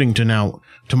you're alluding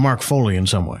to Mark Foley in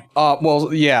some way.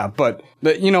 Well, yeah, but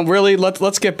really,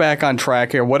 let's get back on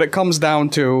track here. What it comes down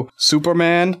to: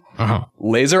 Superman,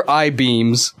 laser eye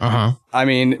beams. I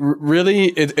mean, really,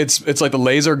 it's like the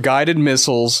laser guided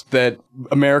missiles that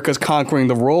America's conquering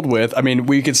the world with. I mean,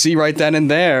 we could see right then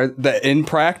and there that in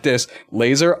practice,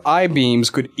 laser eye beams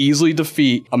could easily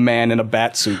defeat a man in a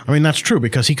bat suit. I mean, that's true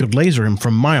because he could laser him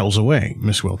from miles away,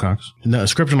 Miss Wilcox. And the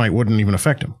kryptonite wouldn't even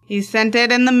affect him. He sent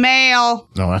it in the mail.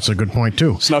 No, that's a good point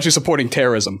too. So now she's supporting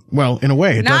terrorism. Well, in a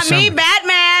way, it Not does sound. me,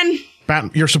 Batman.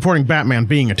 You're supporting Batman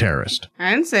being a terrorist.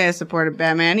 I didn't say I supported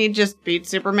Batman. He just beat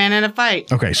Superman in a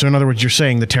fight. Okay, so in other words, you're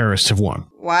saying the terrorists have won.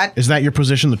 What? Is that your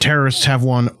position? The terrorists have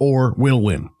won or will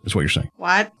win, is what you're saying.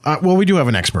 What? Well, we do have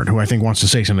an expert who I think wants to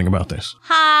say something about this.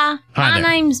 Hi, Hi my there.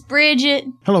 name's Bridget.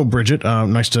 Hello, Bridget.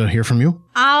 Nice to hear from you.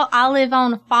 I live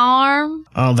on a farm.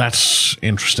 Oh, that's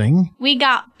interesting. We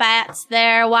got bats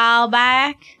there a while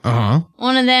back. Uh-huh.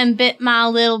 One of them bit my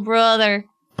little brother.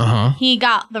 Uh-huh. He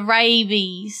got the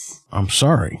rabies. I'm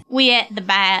sorry. We ate the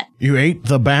bat. You ate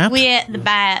the bat? We ate the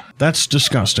bat. That's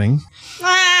disgusting.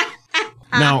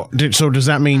 Now, does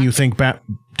that mean you think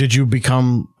did you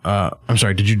become,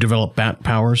 did you develop bat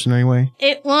powers in any way?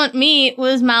 It wasn't me, it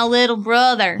was my little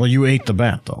brother. Well, you ate the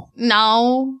bat, though.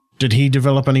 No. Did he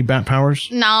develop any bat powers?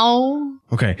 No.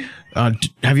 Okay.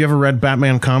 Have you ever read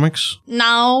Batman comics?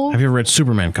 No. Have you ever read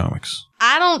Superman comics?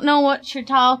 I don't know what you're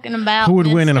talking about. Who would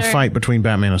win in a mister. fight between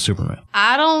Batman and Superman?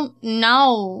 I don't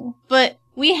know. But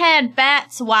we had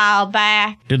bats a while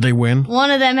back. Did they win?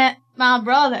 One of them ate my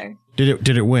brother. Did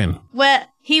it win? Well,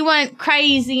 he went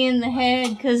crazy in the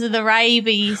head because of the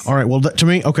rabies. All right, well, to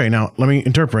me, okay, now, let me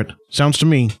interpret. Sounds to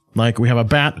me like we have a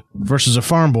bat versus a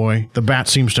farm boy. The bat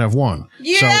seems to have won.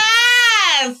 Yes!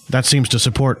 So that seems to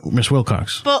support Miss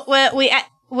Wilcox. But we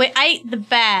ate the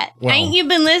bat. Well- Ain't you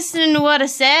been listening to what I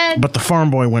said? But the farm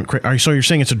boy went crazy. So you're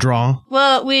saying it's a draw?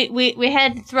 Well, we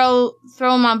had to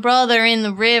throw my brother in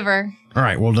the river. All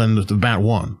right, well, then the bat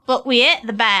won. But we ate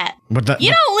the bat. But that,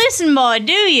 You don't listen, boy,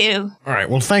 do you? All right,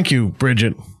 well, thank you,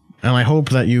 Bridget. And I hope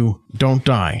that you don't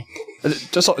die.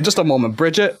 Just a moment,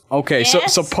 Bridget. Okay, so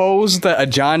Yes? suppose that a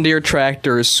John Deere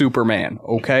tractor is Superman,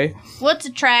 okay? What's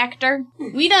a tractor?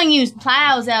 We don't use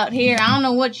plows out here. I don't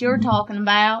know what you're talking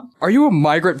about. Are you a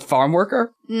migrant farm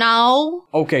worker? No.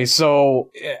 Okay,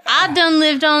 so I done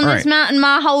lived on All this right. mountain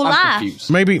my whole life. confused.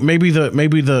 Maybe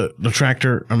the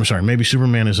tractor. I'm sorry. Maybe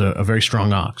Superman is a very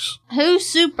strong ox. Who's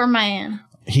Superman?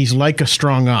 He's like a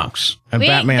strong ox, and We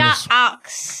Batman ain't got is.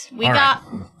 ox. We All got...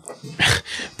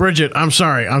 Bridget, I'm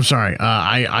sorry.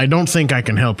 I don't think I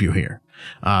can help you here.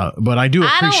 But I do I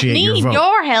don't appreciate your need vote.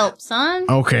 your help, son.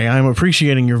 Okay, I'm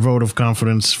appreciating your vote of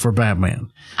confidence for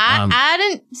Batman. I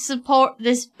didn't support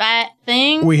this bat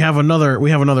thing. We have another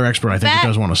expert. I think Bat who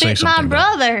does want to say bit something. my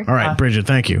brother. All right, Bridget,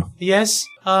 thank you. Yes.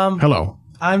 Hello,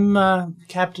 I'm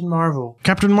Captain Marvel.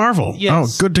 Captain Marvel. Yes.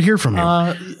 Oh, good to hear from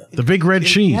you. The big red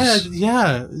cheese.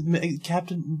 Yeah,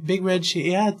 Captain Big Red Cheese.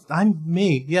 Yeah, I'm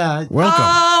me. Yeah. Welcome.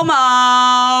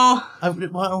 Homo.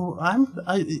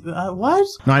 What?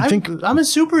 No, I think- I'm a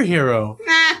superhero.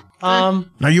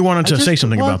 Now you wanted to say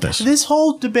something about this. This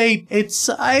whole debate, it's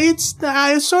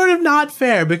sort of not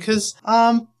fair because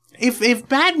if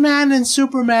Batman and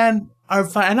Superman are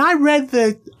fine, and I read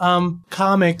the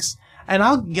comics, and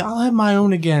I'll have my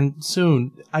own again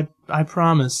soon. I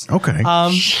promise. Okay.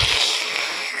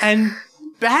 And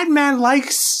Batman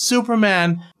likes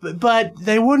Superman, but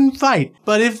they wouldn't fight.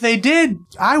 But if they did,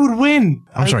 I would win.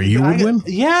 I'm sorry, you would win?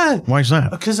 Yeah. Why is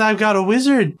that? Because I've got a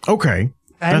wizard. Okay.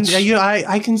 And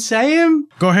I can say him.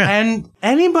 Go ahead. And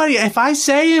anybody, if I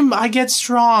say him, I get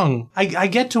strong. I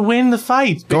get to win the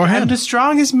fight. Go ahead. I'm the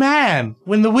strongest man.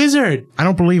 Win the wizard. I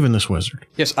don't believe in this wizard.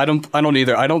 Yes, I don't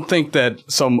either. I don't think that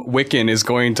some Wiccan is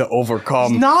going to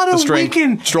overcome Not the a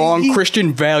Wiccan. strong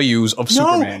Christian values of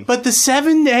Superman. No, but the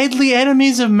 7 deadly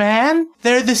enemies of man,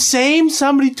 they're the same,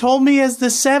 somebody told me, as the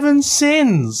 7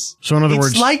 sins. So in other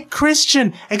words... It's like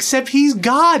Christian, except he's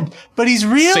God, but he's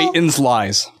real. Satan's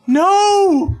lies.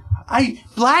 No!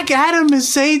 Black Adam is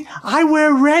saying, I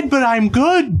wear red, but I'm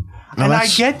good. Now and I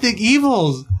get the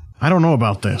evils. I don't know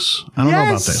about this. I don't know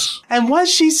about this. And what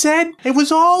she said, it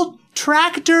was all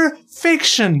tractor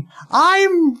fiction.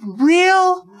 I'm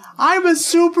real. I'm a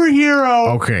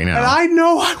superhero. Okay, now. And I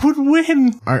know I would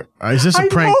win. Is this a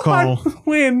prank call? I would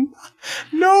win.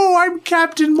 No, I'm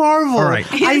Captain Marvel. All right.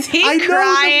 Is he I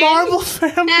crying? know the Marvel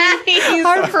family. He's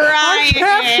I'm crying.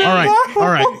 Captain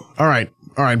Marvel. All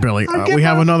right, Billy. We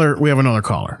have another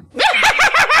caller.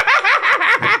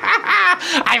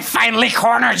 I finally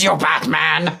cornered you,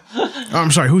 Batman.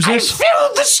 I'm sorry. Who's this? I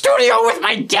filled the studio with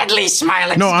my deadly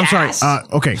smiling No, I'm gas. sorry.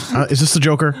 Okay. Is this the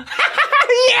Joker?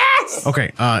 Yes.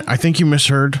 Okay. I think you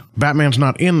misheard. Batman's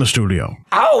not in the studio.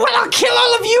 Oh well, I'll kill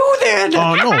all of you then.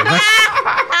 Oh no,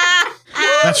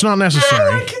 that's not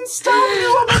necessary. I can stop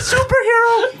you. I'm a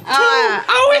superhero.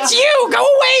 Oh, it's you. Go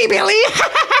away, Billy.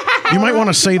 You might want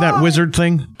to say that wizard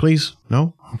thing, please.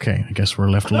 No? Okay. I guess we're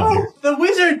left alone here. The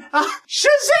wizard.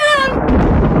 Shazam!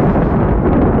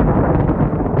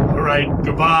 All right.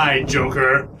 Goodbye,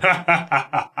 Joker.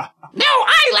 No,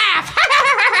 I laugh.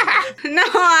 No,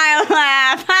 I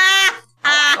laugh.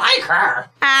 I like her.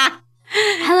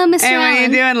 Hello, Mr. Hey, what are you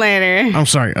Allen. doing later? I'm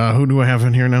sorry. Who do I have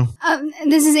in here now?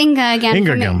 This is Inga again.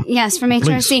 Inga from again. Yes, from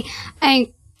HRC.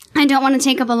 I don't want to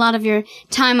take up a lot of your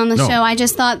time on the No. show. I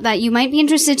just thought that you might be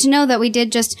interested to know that we did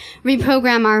just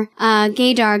reprogram our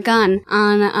Gaydar gun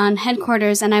on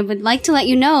headquarters, and I would like to let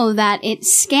you know that it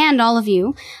scanned all of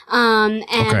you, and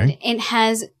it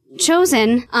has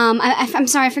chosen. I'm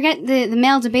sorry, I forget the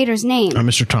male debater's name.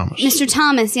 Mr. Thomas. Mr.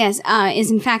 Thomas, yes,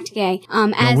 is in fact gay.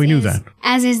 No, we knew that.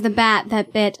 As is the bat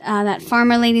that bit that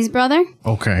farmer lady's brother.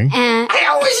 Okay. And I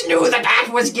always knew the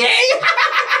bat was gay.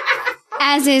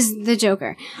 as is the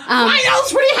Joker. Why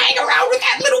else would he hang around with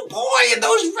that little boy in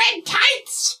those red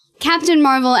tights? Captain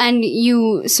Marvel and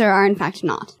you, sir, are in fact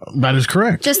not. That is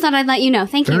correct. Just thought I'd let you know.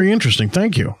 Thank you. Very interesting.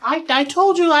 Thank you. I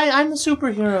told you I'm a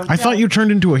superhero. I thought you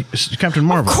turned into a Captain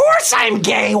Marvel. Of course I'm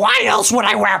gay. Why else would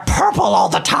I wear purple all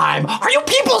the time? Are you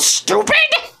people stupid?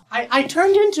 I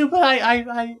turned into, but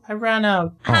I ran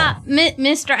out. Hi,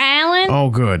 Mr. Allen. Oh,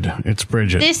 good. It's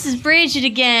Bridget. This is Bridget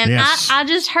again. Yes. I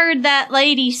just heard that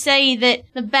lady say that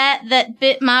the bat that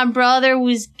bit my brother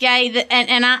was gay,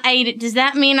 and I ate it. Does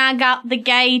that mean I got the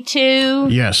gay too?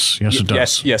 Yes, it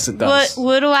does. Yes, it does.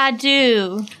 What do I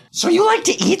do? So you like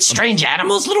to eat strange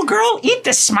animals, little girl? Eat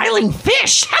the smiling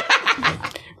fish.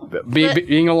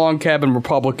 Being a log cabin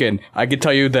Republican, I can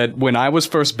tell you that when I was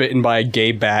first bitten by a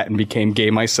gay bat and became gay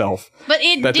myself. But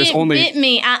it didn't bit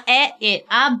me. I ate it.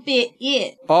 I bit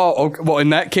it. Oh, okay. Well, in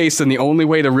that case, then the only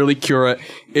way to really cure it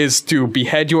is to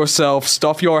behead yourself,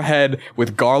 stuff your head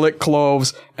with garlic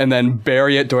cloves, and then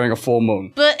bury it during a full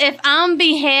moon. But if I'm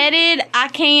beheaded, I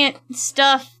can't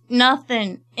stuff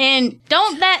nothing. And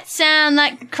don't that sound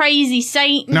like crazy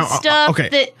Satan stuff?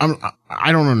 Okay.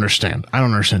 I don't understand.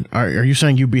 Are you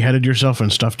saying you beheaded yourself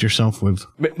and stuffed yourself with...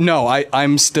 But no,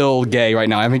 I'm still gay right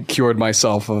now. I haven't cured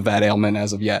myself of that ailment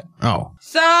as of yet. Oh.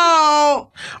 So,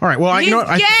 all right. Well, he's you know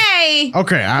what? gay.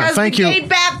 Okay. Thank the you. gay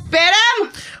bat bit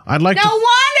him. I'd like no to.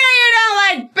 wonder you don't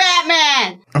like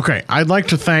Batman. Okay. I'd like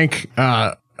to thank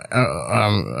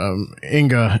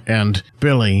Inga and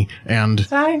Billy and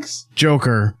Thanks.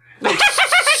 Joker.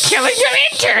 Killing your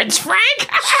interns, Frank.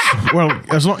 Well,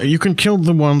 as long you can kill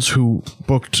the ones who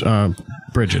booked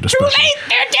Bridget, especially. Too late.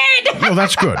 They're dead. No,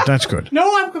 that's good. That's good. No,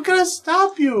 I'm gonna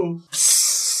stop you.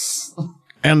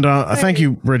 And thank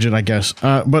you, Bridget, I guess.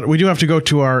 But we do have to go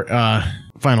to our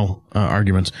final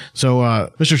arguments. So,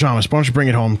 Mr. Thomas, why don't you bring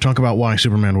it home? Talk about why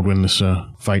Superman would win this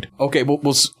fight. Okay,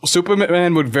 well,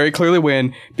 Superman would very clearly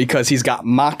win because he's got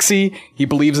moxie. He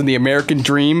believes in the American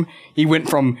dream. He went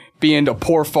from being a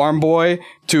poor farm boy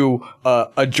to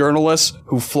a journalist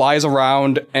who flies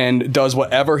around and does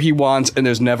whatever he wants, and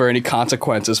there's never any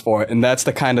consequences for it. And that's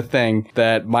the kind of thing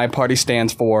that my party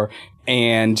stands for.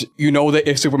 And you know that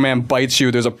if Superman bites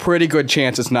you, there's a pretty good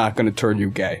chance it's not going to turn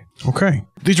you gay. Okay.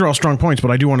 These are all strong points,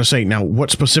 but I do want to say, now, what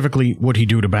specifically would he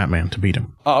do to Batman to beat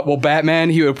him? Well,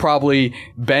 Batman, he would probably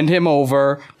bend him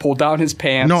over, pull down his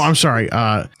pants. No, I'm sorry.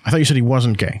 I thought you said he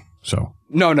wasn't gay, so...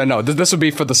 No. This would be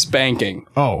for the spanking.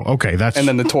 Oh, okay, that's... And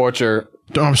then the torture.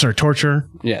 Oh, I'm sorry, torture?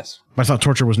 Yes. I thought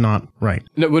torture was not right.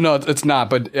 No, well, no, it's not.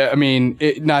 But I mean,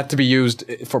 not to be used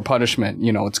for punishment.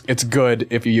 You know, it's good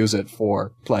if you use it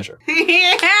for pleasure.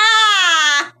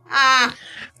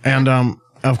 And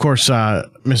of course,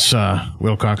 Miss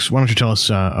Wilcox, why don't you tell us,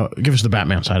 give us the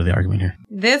Batman side of the argument here.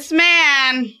 This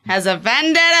man has a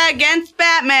vendetta against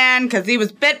Batman because he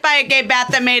was bit by a gay bat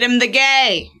that made him the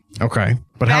gay. Okay,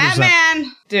 but how does that?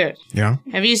 Batman, dude. Yeah,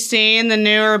 Have you seen the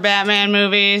newer Batman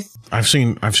movies? I've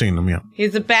seen them. Yeah.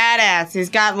 He's a badass. He's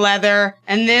got leather,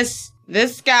 and this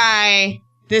guy,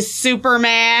 this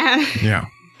Superman. Yeah.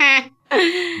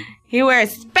 He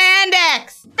wears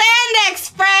spandex.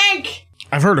 Spandex, Frank.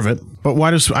 I've heard of it, but I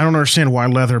don't understand why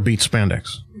leather beats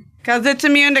spandex. Because it's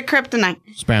immune to kryptonite.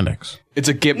 Spandex. It's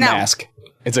a gimp No. mask.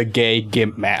 It's a gay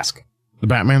gimp mask. The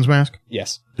Batman's mask?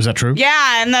 Yes. Is that true?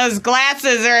 Yeah, and those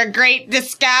glasses are a great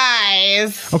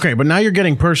disguise. Okay, but now you're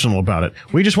getting personal about it.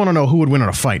 We just want to know who would win in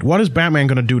a fight. What is Batman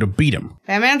going to do to beat him?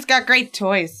 Batman's got great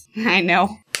toys. I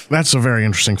know. That's a very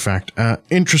interesting fact.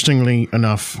 Interestingly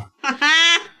enough,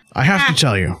 I have to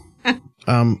tell you,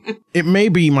 it may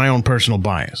be my own personal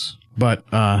bias, but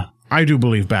I do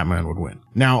believe Batman would win.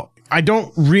 Now, I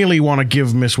don't really want to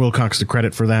give Miss Wilcox the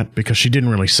credit for that because she didn't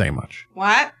really say much.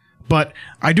 What? But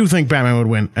I do think Batman would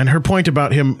win. And her point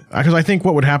about him, because I think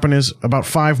what would happen is about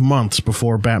 5 months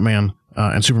before Batman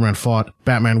and Superman fought,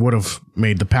 Batman would have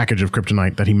made the package of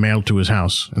kryptonite that he mailed to his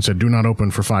house and said, do not open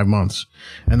for 5 months.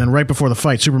 And then right before the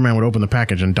fight, Superman would open the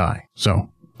package and die. So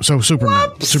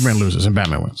Superman loses and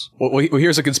Batman wins. Well,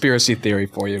 here's a conspiracy theory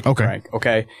for you, Okay. Frank.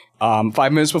 Okay.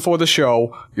 5 minutes before the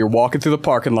show, you're walking through the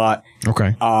parking lot.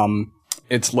 Okay.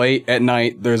 It's late at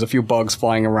night. There's a few bugs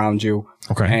flying around you.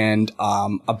 Okay. And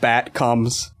a bat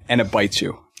comes and it bites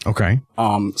you. Okay.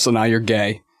 So now you're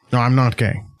gay. No, I'm not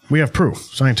gay. We have proof,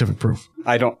 scientific proof.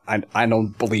 I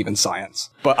don't believe in science,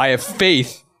 but I have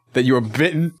faith that you were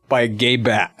bitten by a gay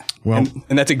bat. Well,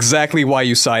 and that's exactly why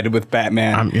you sided with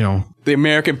Batman. The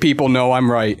American people know I'm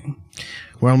right.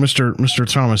 Well,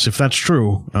 Mr. Thomas, if that's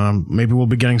true, maybe we'll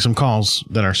be getting some calls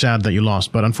that are sad that you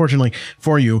lost. But unfortunately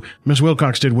for you, Miss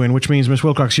Wilcox did win, which means, Miss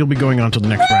Wilcox, you'll be going on to the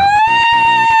next round.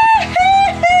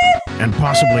 And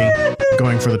possibly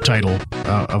going for the title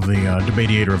of the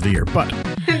Debatiator of the Year. But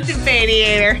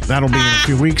Debatiator. that'll be in a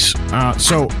few weeks.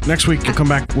 So next week we'll come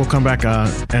back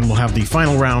and we'll have the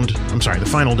final round. I'm sorry, the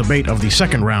final debate of the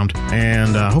second round.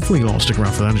 And hopefully you'll all stick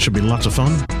around for that. It should be lots of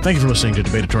fun. Thank you for listening to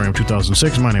Debatorium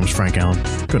 2006. My name is Frank Allen.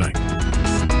 Good night.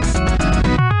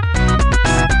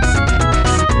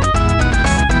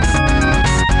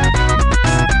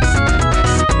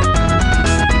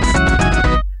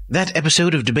 That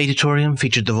episode of Debatorium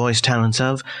featured the voice talents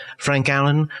of Frank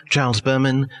Allen, Charles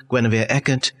Berman, Guinevere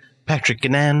Eckert, Patrick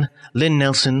Gannan, Lynn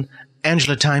Nelson,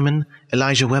 Angela Timon,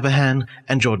 Elijah Weberhan,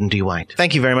 and Jordan D. White.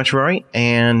 Thank you very much, Rory.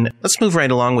 And let's move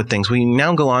right along with things. We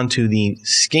now go on to the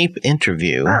Scape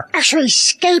interview. Actually,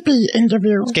 Scapey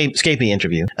interview. Scapey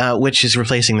interview, which is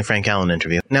replacing the Frank Allen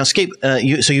interview. Now, Scape, so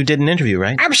you did an interview,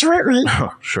 right? Absolutely.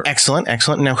 Oh, sure. Excellent.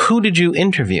 Now, who did you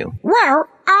interview? Well,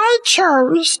 I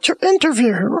chose to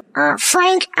interview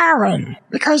Frank Allen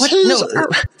because he's...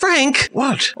 Frank?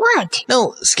 What? What?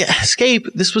 No, Scape,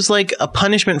 this was like a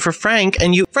punishment for Frank,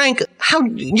 and Frank,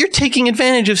 you're taking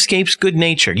advantage of Scape's good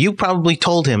nature. You probably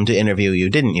told him to interview you,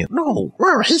 didn't you? No.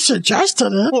 Well, he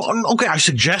suggested it. Well, okay, I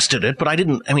suggested it, but he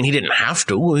didn't have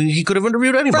to. He could have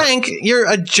interviewed anybody. Frank, you're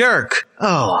a jerk.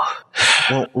 Oh.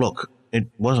 Well, look. It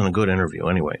wasn't a good interview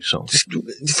anyway, so...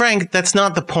 Frank, that's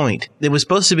not the point. It was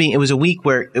a week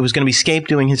where it was going to be Scape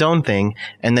doing his own thing,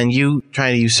 and then you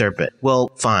try to usurp it.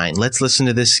 Well, fine. Let's listen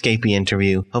to this Scapey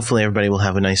interview. Hopefully everybody will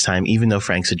have a nice time, even though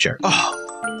Frank's a jerk.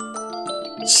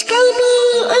 Scapey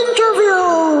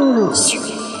interviews!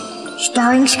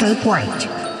 Starring Scape White.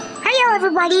 Hello,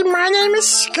 everybody. My name is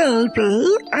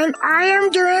Scapey, and I am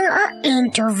doing an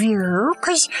interview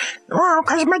because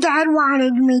my dad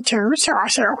wanted me to, so I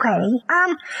said, okay.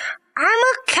 I'm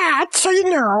a cat, so you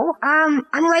know. I'm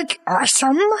like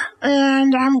awesome,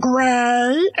 and I'm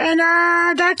gray, and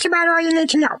that's about all you need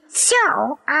to know.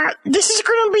 So, this is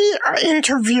gonna be an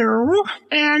interview,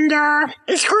 and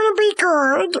it's gonna be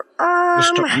good.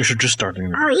 You should just start the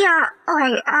interview. Yeah,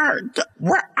 okay.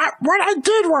 What I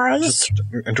did was... Just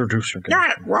introduce your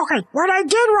Yeah, okay. What I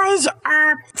did was,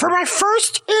 for my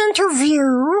first interview,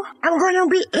 I'm going to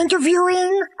be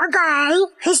interviewing a guy.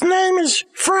 His name is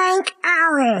Frank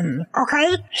Allen,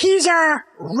 okay? He's a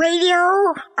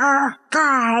radio,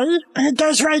 guy, and he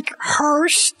does, like,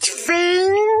 host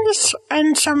things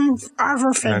and some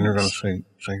other things. And you're gonna say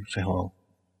hello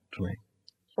to me.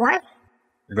 What?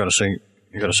 You gotta say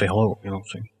hello,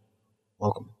 say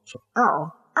welcome. So.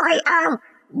 Oh, okay,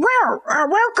 Well,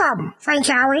 welcome, Frank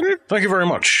Allen. Thank you very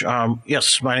much.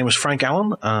 Yes, my name is Frank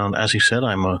Allen. As he said,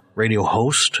 I'm a radio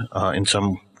host in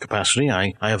some capacity.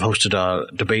 I have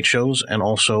hosted debate shows, and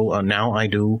also now I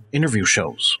do interview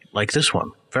shows like this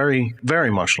one. Very,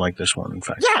 very much like this one, in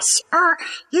fact. Yes,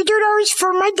 you do those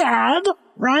for my dad,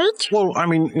 right? Well, I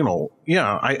mean,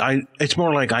 yeah, I it's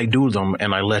more like I do them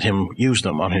and I let him use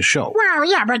them on his show. Well,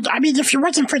 yeah, but I mean, if it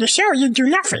wasn't for the show, you'd do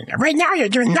nothing. Right now, you're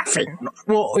doing nothing.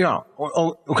 Well, yeah,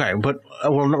 okay, but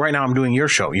right now I'm doing your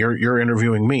show. You're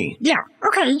interviewing me. Yeah,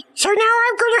 okay. So now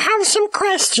I'm going to have some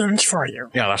questions for you.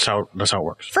 Yeah, that's how it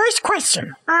works. First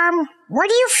question. What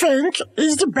do you think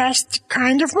is the best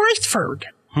kind of moist food?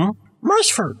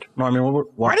 Moist food. No, I mean,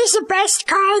 what is the best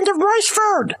kind of moist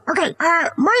food? Okay,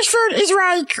 moist food is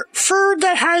like food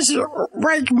that has,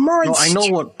 like, moist... No, I know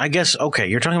what... I guess, okay,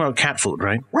 you're talking about cat food,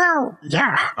 right? Well,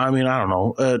 yeah. I mean, I don't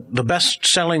know. The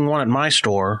best-selling one at my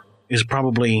store is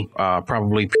probably,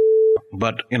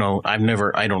 but,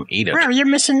 I don't eat it. Well, you're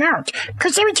missing out.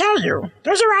 Because let me tell you,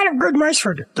 there's a lot of good moist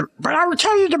food. But I will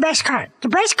tell you the best kind. The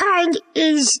best kind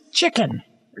is chicken.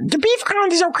 The beef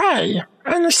kind is okay,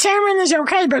 and the salmon is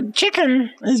okay, but chicken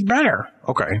is better.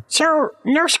 Okay. So,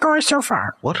 no score so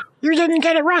far. What? You didn't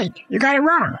get it right. You got it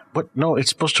wrong. But, no, it's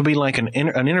supposed to be like an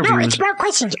interview. No, it's about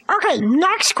questions. Okay,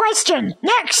 next question.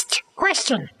 Next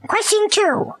question. Question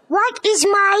 2. What is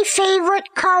my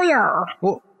favorite color?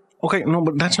 Well... Okay, no,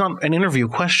 but that's not an interview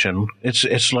question. I'm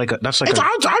doing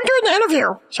an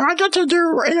interview, so I get to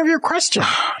do interview questions.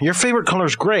 Your favorite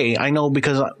color's gray. I know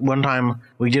because one time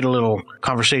we did a little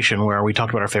conversation where we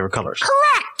talked about our favorite colors.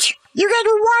 Correct! You get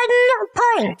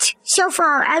 1 point so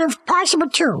far out of possible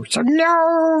 2. So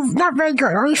no, not very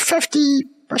good. Only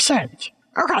 50%.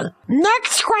 Okay,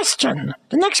 next question.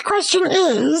 The next question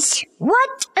is,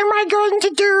 what am I going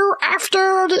to do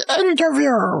after the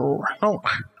interview? Oh,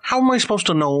 how am I supposed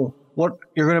to know what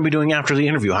you're going to be doing after the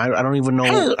interview? I don't even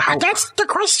know how... That's the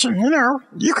question,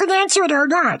 You can answer it or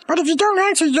not. But if you don't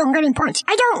answer, you don't get any points.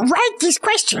 I don't write these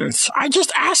questions. I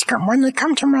just ask them when they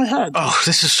come to my head. Oh,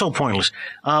 this is so pointless.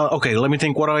 Okay, let me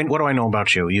think. What do I know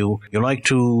about you? You like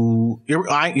to... You're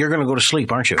going to go to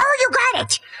sleep, aren't you? Oh, you got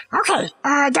it. Okay,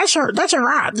 that's a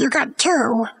lot. You got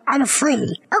 2 out of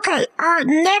 3. Okay,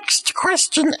 next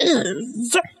question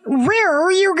is,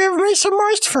 will you give me some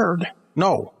moist food?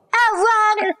 No.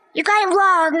 Oh, wrong! You got it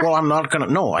wrong. Well, I'm not gonna...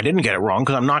 No, I didn't get it wrong,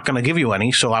 because I'm not gonna give you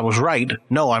any, so I was right.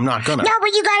 No, I'm not gonna. No,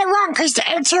 but you got it wrong, because the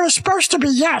answer is supposed to be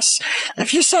yes.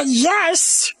 If you said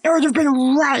yes, it would have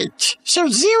been right. So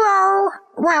 0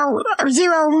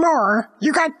 more.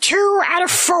 You got 2 out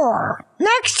of 4.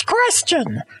 Next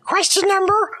question. Question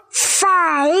number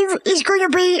 5 is going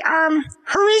to be,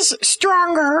 who is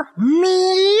stronger,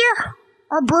 me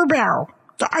or Bluebell?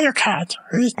 The other cat,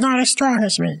 who's not as strong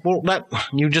as me. Well,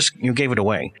 you gave it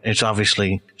away. It's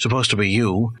obviously supposed to be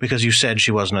you, because you said she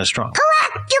wasn't as strong.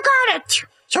 Correct! You got it!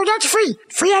 So that's 3.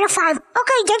 3 out of 5.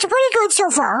 Okay, that's pretty good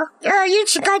so far. You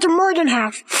got more than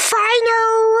half.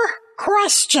 Final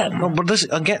question. No, but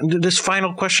this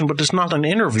final question, but it's not an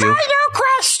interview. Final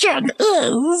question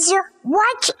is,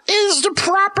 what is the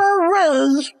proper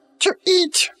way to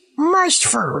eat moist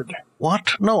food?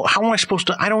 What? No, how am I supposed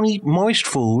to... I don't eat moist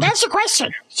food. That's the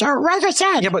question. So, like I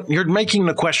said... Yeah, but you're making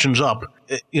the questions up.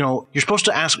 You're supposed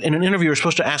to ask... In an interview, you're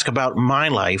supposed to ask about my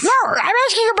life. No, I'm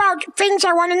asking about things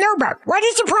I want to know about. What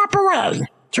is the proper way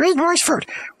to eat moist food?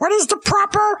 What is the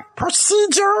proper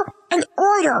procedure and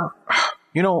order?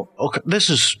 Okay, this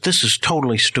is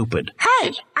totally stupid.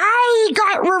 Hey, I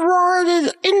got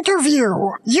rewarded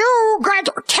interview. You got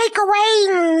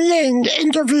takeaway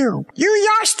interview. You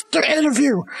lost the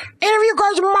interview. Interview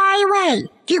goes my way.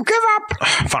 Do you give up?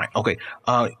 Fine, okay.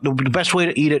 The best way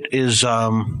to eat it is,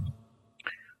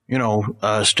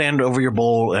 stand over your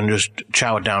bowl and just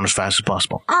chow it down as fast as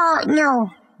possible.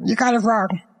 No, you got it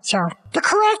wrong. So, the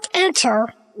correct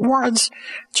answer was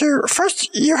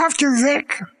first you have to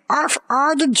lick off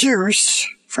all the juice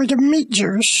for the meat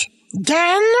juice.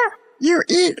 Then you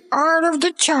eat all of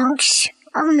the chunks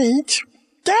of meat.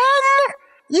 Then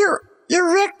you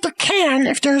lick the can,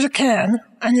 if there's a can,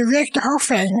 and you lick the whole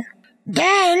thing.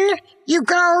 Then you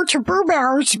go to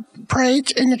Bluebell's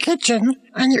plate in the kitchen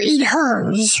and you eat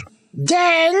hers.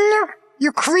 Then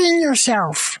you clean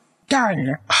yourself.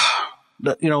 Done.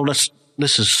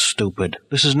 This is stupid.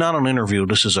 This is not an interview.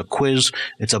 This is a quiz.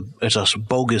 It's a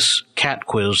bogus cat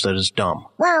quiz that is dumb.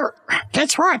 Well,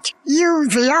 guess what? You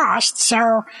lost,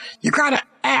 so you got an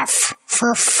F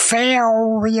for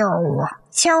failure.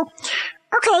 So,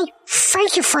 okay,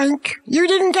 thank you, Frank. You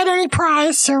didn't get any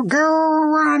prize, so go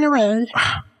on away.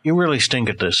 You really stink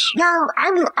at this. No,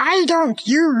 I don't.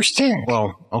 You stink.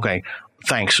 Well, okay.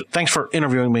 Thanks for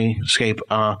interviewing me, Scape.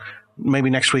 Maybe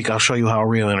next week I'll show you how a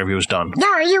real interview is done.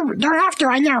 No, you don't have to,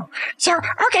 I know. So,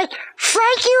 okay,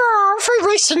 thank you all for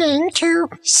listening to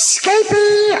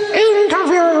Scapey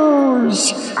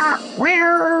Interviews.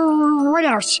 What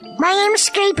else? My name's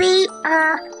Scapey.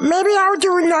 Maybe I'll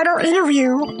do another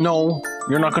interview. No,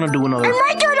 you're not going to do another. I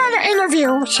might do another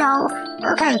interview, so,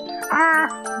 okay.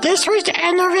 This was the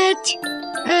end of it,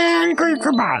 and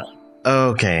goodbye.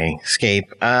 Okay,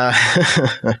 Scape. I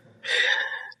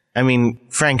mean,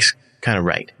 Frank's kind of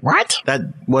right. What? That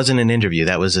wasn't an interview.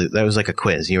 That was like a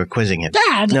quiz. You were quizzing him.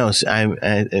 Dad! No, I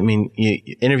mean,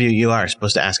 you are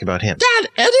supposed to ask about him. Dad,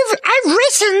 I've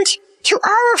listened to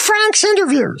all of Frank's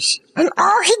interviews, and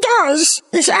all he does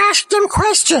is ask them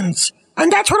questions. And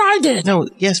that's what I did. No,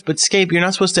 yes, but Scape, you're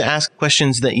not supposed to ask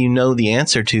questions that you know the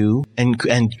answer to and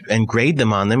grade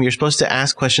them on them. You're supposed to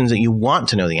ask questions that you want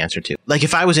to know the answer to. Like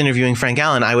if I was interviewing Frank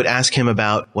Allen, I would ask him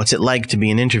about what's it like to be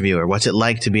an interviewer, what's it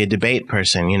like to be a debate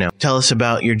person, you know. Tell us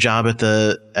about your job at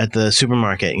the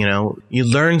supermarket, you know. You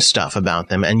learn stuff about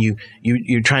them, and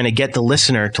you're trying to get the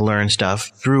listener to learn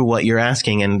stuff through what you're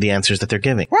asking and the answers that they're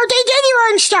giving. Well, they did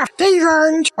learn stuff. They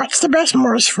learned what's the best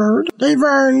Morse food. They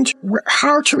learned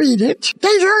how to eat it. They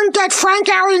learned that Frank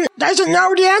Allen doesn't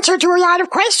know the answer to a lot of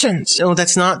questions. No,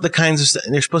 that's not the kinds of stuff.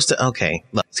 They're supposed to... Okay,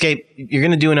 look, Scape, you're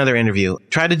going to do another interview.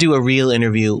 Try to do a real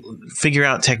interview. Figure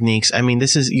out techniques. I mean,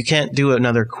 you can't do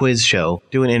another quiz show.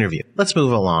 Do an interview. Let's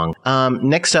move along.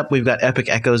 Next up, we've got Epic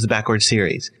Echoes, the Backward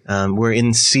series. We're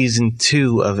in season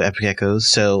 2 of Epic Echoes,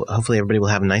 so hopefully everybody will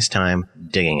have a nice time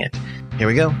digging it. Here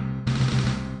we go.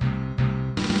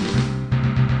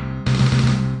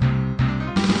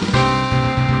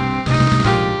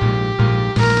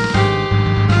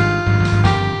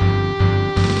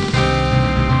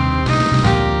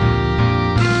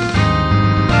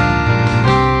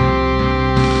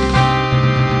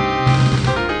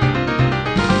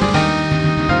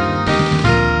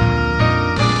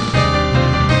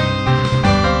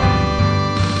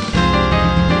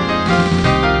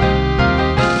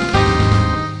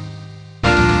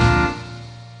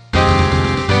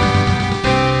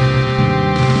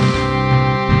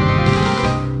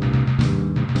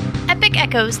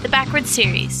 Echoes, the Backward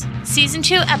Series, Season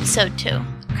 2, Episode 2,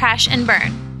 Crash and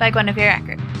Burn, by Guinevere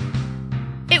Eckert.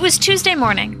 It was Tuesday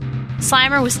morning.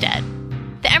 Slimer was dead.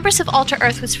 The Empress of Alter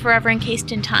Earth was forever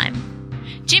encased in time.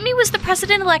 Jimmy was the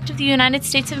President-elect of the United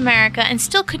States of America and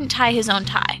still couldn't tie his own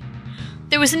tie.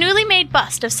 There was a newly made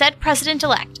bust of said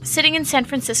President-elect sitting in San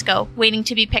Francisco, waiting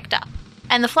to be picked up,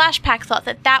 and the Flash Pack thought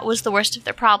that was the worst of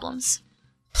their problems.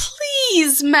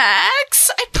 Please, Max.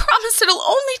 I promise it'll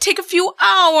only take a few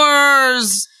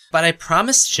hours. But I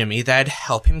promised Jimmy that I'd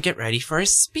help him get ready for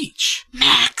his speech.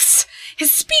 Max,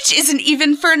 his speech isn't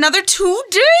even for another 2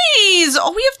 days.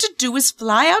 All we have to do is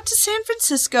fly out to San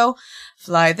Francisco,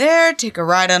 fly there, take a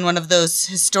ride on one of those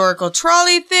historical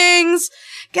trolley things,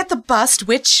 get the bust,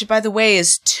 which, by the way,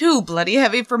 is too bloody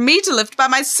heavy for me to lift by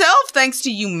myself, thanks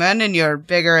to you men and your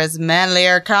bigger is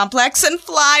manlier complex, and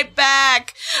fly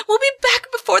back. We'll be back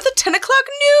before the 10 o'clock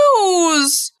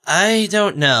news. I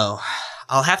don't know.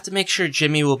 I'll have to make sure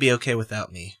Jimmy will be okay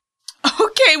without me.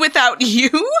 Okay without you?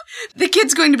 The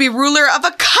kid's going to be ruler of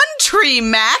a country,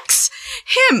 Max.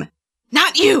 Him,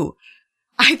 not you.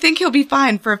 I think he'll be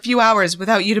fine for a few hours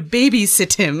without you to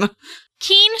babysit him.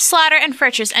 Keen, Slaughter, and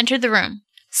Furchers entered the room.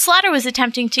 Slaughter was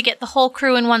attempting to get the whole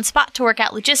crew in one spot to work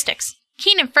out logistics.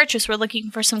 Keen and Furchers were looking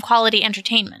for some quality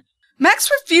entertainment.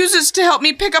 Max refuses to help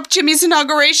me pick up Jimmy's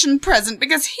inauguration present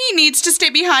because he needs to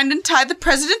stay behind and tie the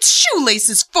president's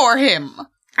shoelaces for him.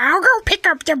 I'll go pick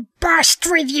up the bust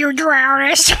with you,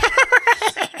 Dolores.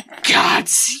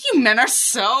 Gods, you men are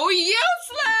so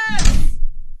useless!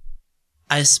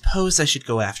 I suppose I should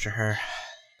go after her.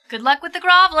 Good luck with the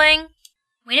groveling.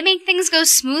 Way to make things go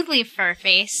smoothly,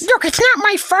 Furface. Look, it's not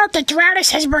my fault that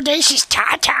Dolores has bodacious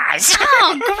tatas.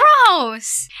 Oh,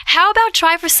 gross. How about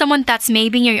try for someone that's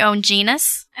maybe your own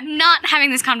genus? I'm not having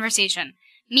this conversation.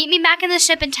 Meet me back in the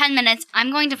ship in 10 minutes.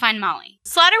 I'm going to find Molly.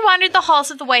 Slaughter wandered the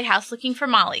halls of the White House looking for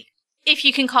Molly, if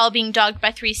you can call being dogged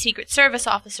by 3 Secret Service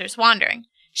officers wandering.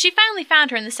 She finally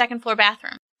found her in the second-floor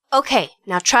bathroom. Okay,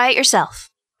 now try it yourself.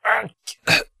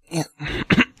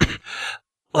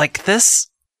 Like this?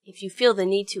 If you feel the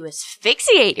need to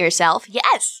asphyxiate yourself,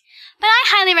 yes. But I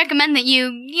highly recommend that you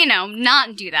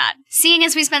not do that. Seeing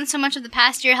as we spent so much of the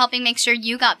past year helping make sure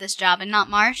you got this job and not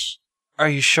Marsh. Are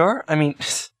you sure? I mean,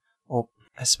 well,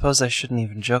 I suppose I shouldn't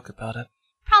even joke about it.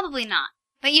 Probably not.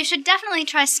 But you should definitely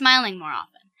try smiling more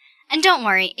often. And don't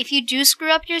worry, if you do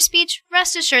screw up your speech,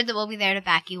 rest assured that we'll be there to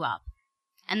back you up.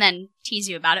 And then tease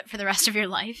you about it for the rest of your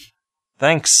life.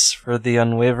 Thanks for the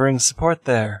unwavering support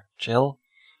there, Jill?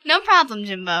 No problem,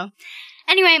 Jimbo.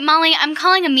 Anyway, Molly, I'm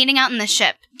calling a meeting out in the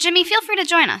ship. Jimmy, feel free to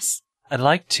join us. I'd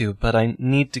like to, but I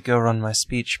need to go run my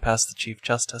speech past the Chief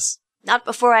Justice. Not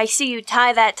before I see you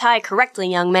tie that tie correctly,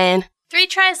 young man. 3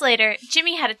 tries later,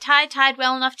 Jimmy had a tie tied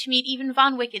well enough to meet even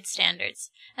Von Wicked's standards,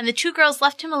 and the 2 girls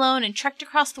left him alone and trekked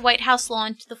across the White House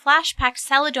lawn to the flash-packed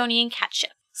Saladonian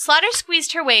catship. Slaughter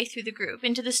squeezed her way through the group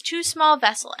into this too small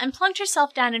vessel and plunked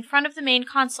herself down in front of the main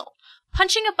console,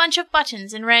 punching a bunch of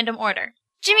buttons in random order.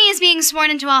 Jimmy is being sworn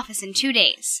into office in 2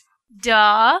 days.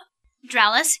 Duh.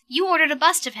 Dralis, you ordered a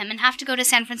bust of him and have to go to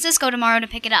San Francisco tomorrow to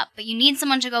pick it up, but you need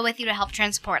someone to go with you to help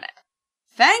transport it.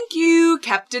 Thank you,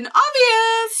 Captain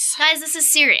Obvious! Guys, this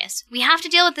is serious. We have to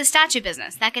deal with this statue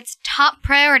business. That gets top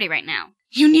priority right now.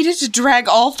 You needed to drag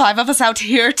all 5 of us out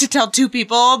here to tell 2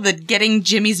 people that getting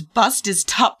Jimmy's bust is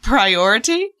top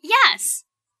priority? Yes.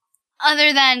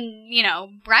 Other than,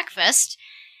 breakfast.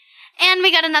 And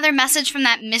we got another message from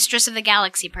that Mistress of the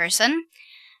Galaxy person.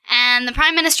 And the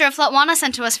Prime Minister of Flotwana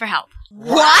sent to us for help.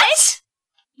 What?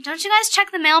 Don't you guys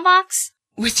check the mailbox?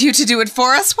 With you to do it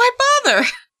for us, why bother?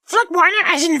 Flotwana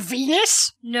as in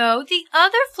Venus? No, the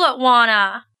other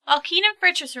Flotwana. While Keen and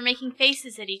Furtress were making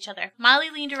faces at each other, Molly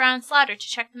leaned around Slaughter to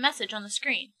check the message on the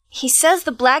screen. He says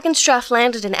the Blagenstraff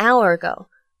landed an hour ago.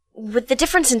 With the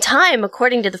difference in time,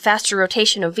 according to the faster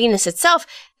rotation of Venus itself,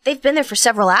 they've been there for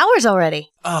several hours already.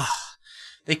 Ugh.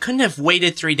 They couldn't have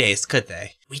waited 3 days, could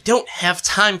they? We don't have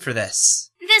time for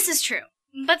this. This is true.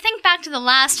 But think back to the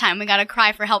last time we got a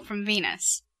cry for help from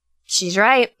Venus. She's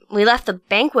right. We left the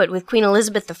banquet with Queen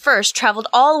Elizabeth I, traveled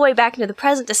all the way back into the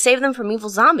present to save them from evil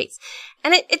zombies.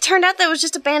 And it turned out that it was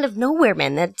just a band of nowhere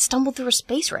men that stumbled through a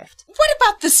space rift. What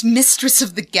about this Mistress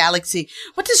of the Galaxy?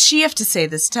 What does she have to say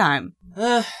this time?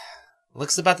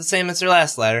 Looks about the same as her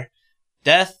last letter.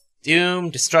 Death, doom,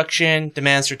 destruction,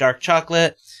 demands for dark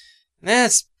chocolate.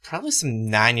 It's probably some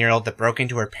 9-year-old that broke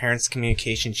into her parents'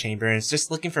 communication chamber and is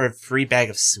just looking for a free bag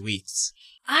of sweets.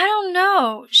 I don't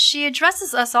know. She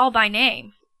addresses us all by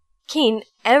name. Keen,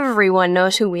 everyone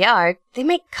knows who we are. They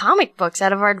make comic books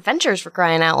out of our adventures, for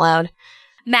crying out loud.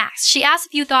 Max, she asked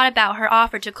if you thought about her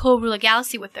offer to co-rule a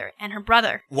galaxy with her and her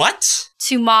brother. What?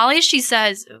 To Molly, she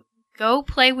says, go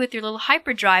play with your little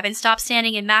hyperdrive and stop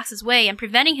standing in Max's way and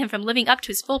preventing him from living up to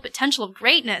his full potential of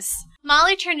greatness.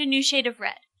 Molly turned a new shade of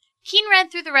red. Keen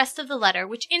read through the rest of the letter,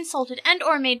 which insulted and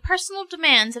or made personal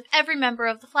demands of every member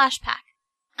of the Flash Pack.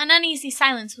 An uneasy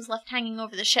silence was left hanging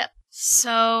over the ship.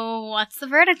 So, what's the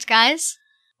verdict, guys?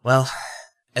 Well,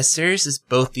 as serious as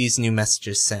both these new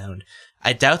messages sound,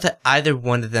 I doubt that either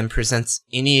one of them presents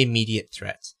any immediate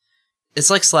threat. It's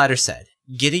like Slaughter said,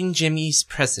 getting Jimmy's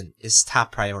present is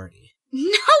top priority. No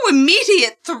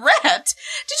immediate threat?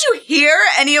 Did you hear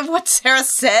any of what Sarah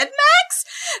said, Max?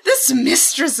 This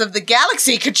Mistress of the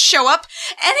Galaxy could show up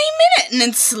any minute and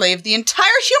enslave the entire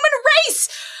human race.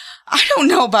 I don't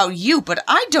know about you, but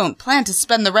I don't plan to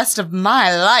spend the rest of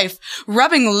my life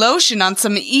rubbing lotion on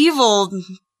some evil,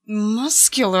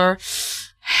 muscular,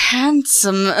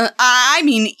 handsome,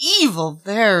 evil,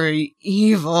 very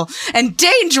evil, and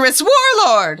dangerous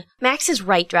warlord! Max is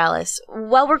right, Dralis.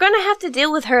 Well, we're gonna have to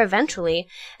deal with her eventually.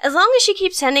 As long as she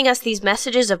keeps sending us these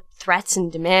messages of threats and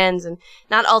demands and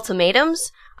not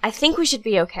ultimatums, I think we should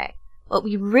be okay. What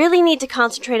we really need to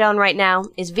concentrate on right now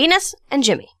is Venus and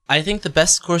Jimmy. I think the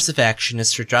best course of action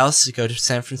is for Dralis to go to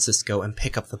San Francisco and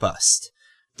pick up the bust.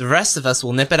 The rest of us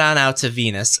will nip it on out to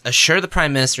Venus, assure the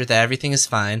Prime Minister that everything is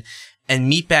fine, and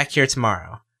meet back here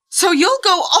tomorrow. So you'll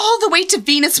go all the way to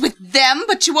Venus with them,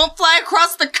 but you won't fly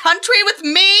across the country with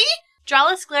me?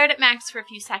 Dralis glared at Max for a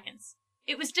few seconds.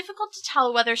 It was difficult to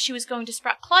tell whether she was going to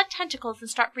sprout clawed tentacles and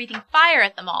start breathing fire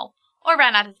at them all, or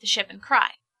run out of the ship and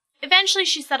cry. Eventually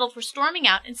she settled for storming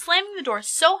out and slamming the door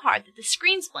so hard that the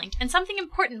screens blinked and something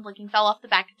important-looking fell off the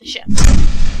back of the ship.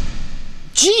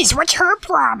 Geez, what's her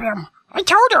problem? I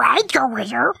told her I'd go with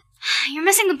her. You're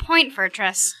missing the point,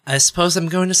 Furtress. I suppose I'm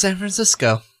going to San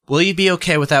Francisco. Will you be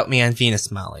okay without me on Venus,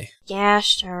 Molly? Yeah,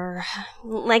 sure.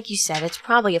 Like you said, it's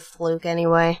probably a fluke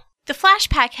anyway. The Flash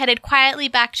Pack headed quietly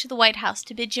back to the White House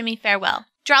to bid Jimmy farewell.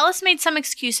 Dralis made some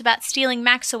excuse about stealing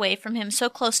Max away from him so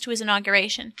close to his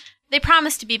inauguration. They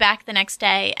promised to be back the next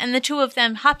day, and the 2 of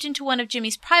them hopped into one of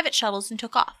Jimmy's private shuttles and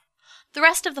took off. The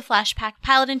rest of the Flash Pack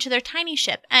piled into their tiny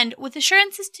ship and, with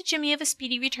assurances to Jimmy of a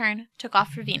speedy return, took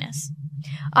off for Venus.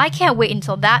 I can't wait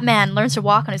until that man learns to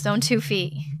walk on his own 2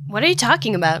 feet. What are you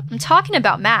talking about? I'm talking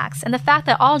about Max, and the fact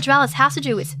that all Dralis has to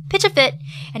do is pitch a fit,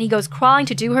 and he goes crawling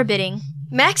to do her bidding.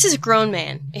 Max is a grown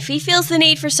man. If he feels the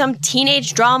need for some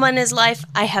teenage drama in his life,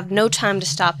 I have no time to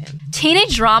stop him.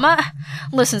 Teenage drama?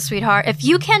 Listen, sweetheart, if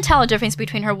you can't tell a difference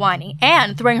between her whining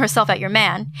and throwing herself at your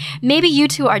man, maybe you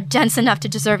two are dense enough to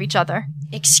deserve each other.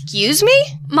 Excuse me?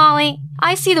 Molly,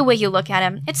 I see the way you look at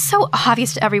him. It's so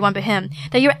obvious to everyone but him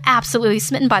that you're absolutely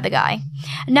smitten by the guy.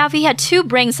 Now, if he had two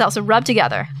brain cells to rub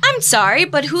together... I'm sorry,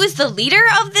 but who is the leader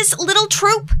of this little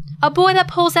troop? A boy that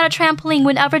pulls out a trampoline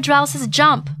whenever Drowell says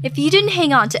jump. If you didn't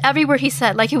hang on to every word he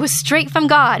said like it was straight from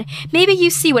God, maybe you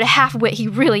see what a half-wit he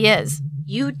really is.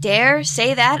 You dare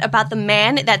say that about the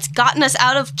man that's gotten us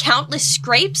out of countless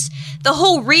scrapes? The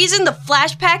whole reason the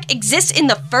Flashpack exists in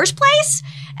the first place?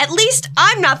 At least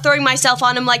I'm not throwing myself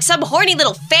on him like some horny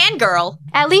little fangirl.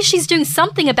 At least she's doing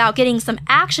something about getting some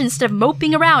action instead of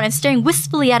moping around and staring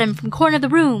wistfully at him from the corner of the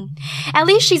room. At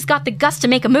least she's got the guts to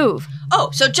make a move. Oh,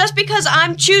 so just because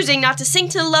I'm choosing not to sing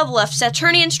to the level of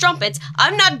Saturnian strumpets,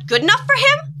 I'm not good enough for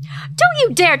him? Don't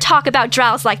you dare talk about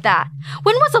Drowell like that.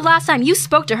 When was the last time you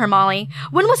spoke to her, Molly?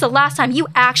 When was the last time you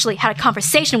actually had a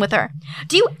conversation with her?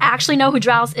 Do you actually know who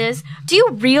Drowell is? Do you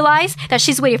realize that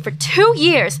she's waited for 2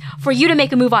 years for you to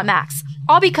make a move on Max?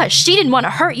 All because she didn't want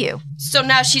to hurt you. So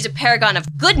now she's a paragon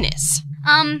of goodness.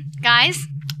 Guys,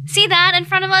 see that in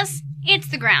front of us? It's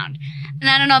the ground. And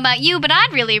I don't know about you, but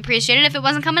I'd really appreciate it if it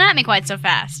wasn't coming at me quite so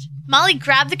fast. Molly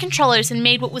grabbed the controllers and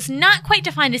made what was not quite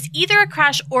defined as either a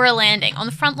crash or a landing on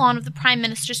the front lawn of the Prime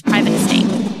Minister's private estate.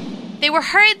 They were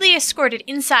hurriedly escorted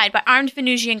inside by armed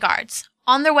Venusian guards.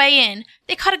 On their way in,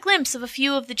 they caught a glimpse of a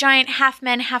few of the giant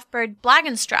half-man, half-bird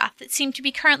Blagenstrath that seemed to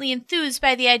be currently enthused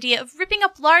by the idea of ripping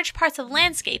up large parts of the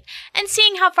landscape and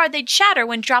seeing how far they'd shatter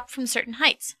when dropped from certain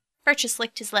heights. Furtress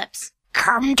licked his lips.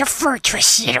 Come to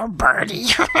Furtress, little birdie.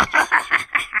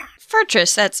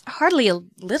 Furtress, that's hardly a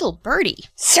little birdie.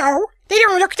 So? They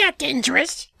don't look that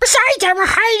dangerous. Besides, I'm a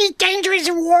highly dangerous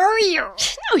warrior.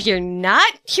 No, you're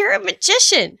not. You're a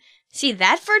magician. See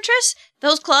that, Furtress?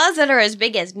 Those claws that are as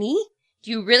big as me?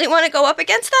 Do you really want to go up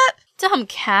against that? Dumb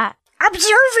cat.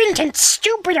 Observant and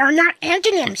stupid are not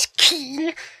antonyms,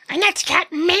 Keen. And that's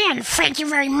cat man, thank you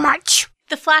very much.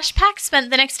 The Flashpack spent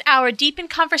the next hour deep in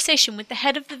conversation with the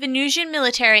head of the Venusian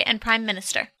military and Prime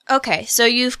Minister. Okay, so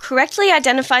you've correctly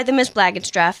identified them as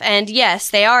Blagenstrath, and yes,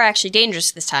 they are actually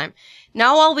dangerous this time.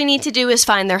 Now all we need to do is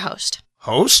find their host.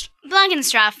 Host?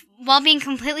 Blagenstrath, while being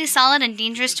completely solid and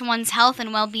dangerous to one's health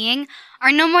and well-being,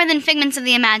 are no more than figments of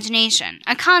the imagination.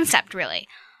 A concept, really.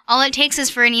 All it takes is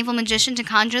for an evil magician to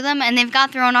conjure them, and they've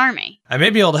got their own army. I may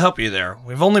be able to help you there.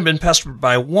 We've only been pestered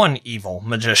by one evil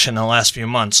magician in the last few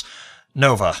months.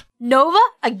 Nova. Nova?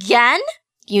 Again?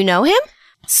 You know him?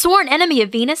 Sworn enemy of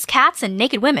Venus, cats, and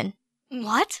naked women.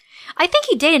 What? I think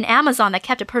he dated an Amazon that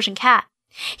kept a Persian cat.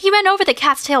 He ran over the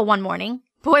cat's tail one morning.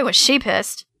 Boy, was she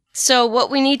pissed. So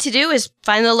what we need to do is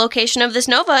find the location of this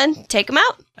Nova and take him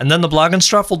out. And then the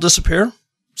Blagenstrath will disappear?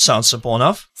 Sounds simple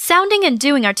enough. Sounding and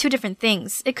doing are two different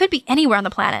things. It could be anywhere on the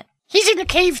planet. He's in a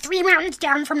cave 3 mountains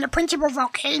down from the principal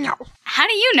volcano. How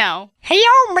do you know? Hey,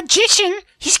 magician!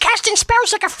 He's casting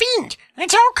spells like a fiend.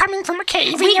 It's all coming from a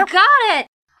cave. We got it!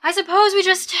 I suppose we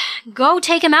just go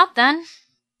take him out then.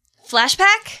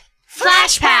 Flashpack?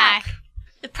 Flashpack!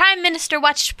 The Prime Minister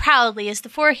watched proudly as the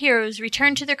 4 heroes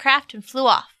returned to their craft and flew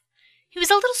off. He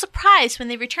was a little surprised when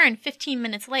they returned 15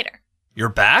 minutes later. You're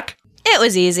back? It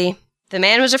was easy. The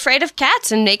man was afraid of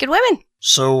cats and naked women.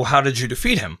 So how did you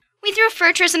defeat him? We threw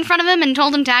Furtress in front of him and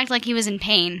told him to act like he was in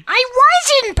pain. I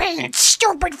was in pain,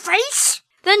 stupid face!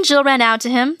 Then Jill ran out to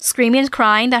him, screaming and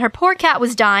crying that her poor cat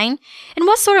was dying, and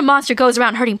what sort of monster goes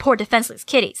around hurting poor defenseless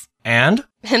kitties? And?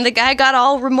 And the guy got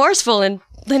all remorseful and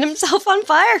lit himself on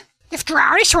fire. If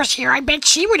Drowell was here, I bet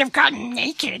she would have gotten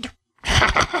naked.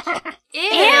 Ew!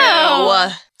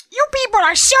 You people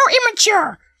are so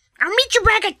immature! I'll meet you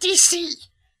back at DC.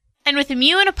 And with a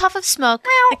mew and a puff of smoke,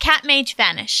 the cat mage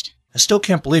vanished. I still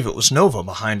can't believe it was Nova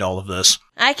behind all of this.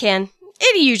 I can.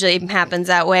 It usually happens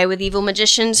that way with evil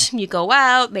magicians. You go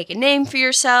out, make a name for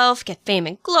yourself, get fame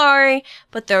and glory,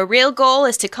 but their real goal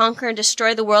is to conquer and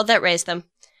destroy the world that raised them.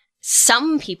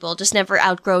 Some people just never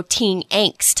outgrow teen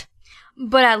angst.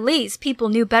 But at least people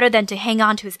knew better than to hang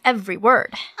on to his every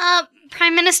word.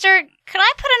 Prime Minister, could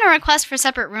I put in a request for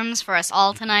separate rooms for us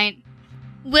all tonight?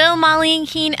 Will Molly and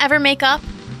Keen ever make up?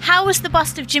 How is the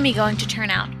bust of Jimmy going to turn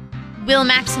out? Will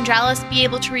Max and Drowell be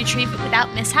able to retrieve it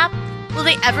without mishap? Will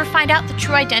they ever find out the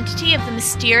true identity of the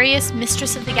mysterious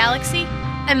Mistress of the Galaxy?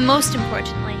 And most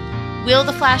importantly, will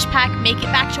the Flashpack make it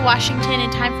back to Washington in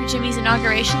time for Jimmy's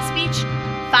inauguration speech?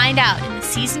 Find out in the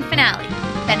season finale,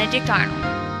 Benedict Arnold.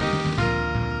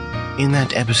 In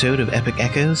that episode of Epic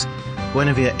Echoes,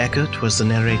 Guinevere Eckert was the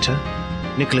narrator,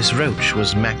 Nicholas Roach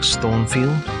was Max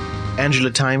Thornfield,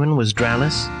 Angela Timon was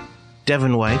Dralis.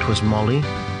 Devon White was Molly.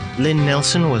 Lynn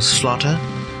Nelson was Slaughter.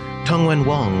 Tongwen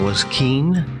Wong was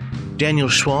Keen. Daniel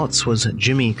Schwartz was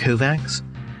Jimmy Kovacs.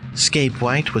 Scape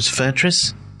White was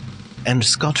Fertris. And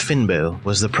Scott Finbow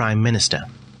was the Prime Minister.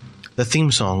 The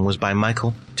theme song was by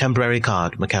Michael Temporary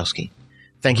Card Makowski.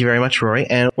 Thank you very much, Rory.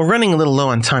 And we're running a little low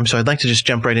on time, so I'd like to just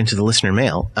jump right into the listener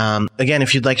mail. Again,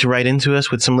 if you'd like to write into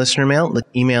us with some listener mail, the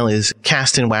email is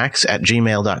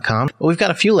castinwax@gmail.com. Well, we've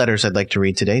got a few letters I'd like to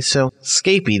read today, so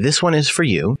Scapey, this one is for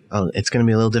you. Oh, it's going to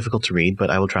be a little difficult to read, but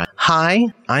I will try. Hi,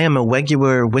 I am a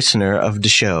regular listener of the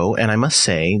show, and I must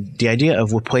say, the idea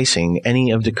of replacing any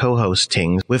of the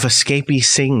co-hostings with a Scapey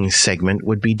Sings segment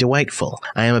would be delightful.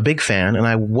 I am a big fan, and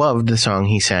I loved the song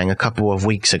he sang a couple of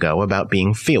weeks ago about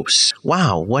being fierce.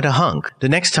 Wow, what a hunk. The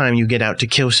next time you get out to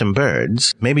kill some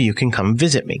birds, maybe you can come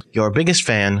visit me. Your biggest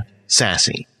fan,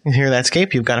 Sassy. You hear that,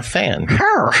 Scape? You've got a fan.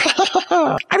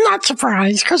 Oh, I'm not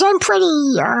surprised, because I'm pretty,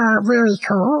 really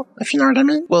cool, if you know what I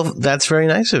mean. Well, that's very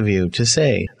nice of you to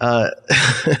say.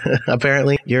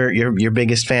 Apparently, your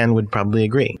biggest fan would probably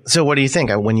agree. So what do you think?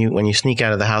 When you sneak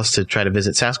out of the house to try to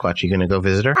visit Sasquatch, you going to go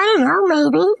visit her? I don't know,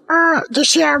 maybe. Does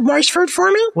she have moist food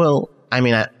for me? Well, I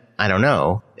mean, I don't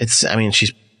know.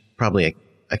 She's probably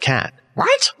a cat.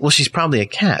 What? Well, she's probably a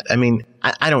cat. I mean,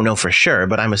 I don't know for sure,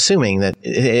 but I'm assuming that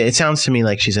it sounds to me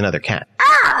like she's another cat.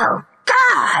 Oh,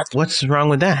 God! What's wrong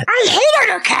with that? I hate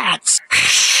other cats!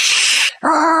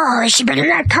 Oh, she better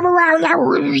not come around now.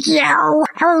 Yo.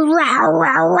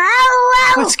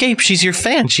 Well, Escape, she's your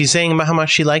fan. She's saying about how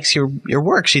much she likes your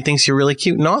work. She thinks you're really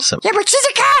cute and awesome. Yeah, but she's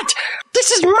a cat!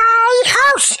 This is my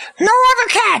house! No other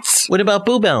cats! What about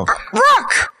Boo Bell?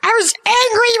 Look! I was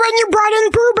angry when you brought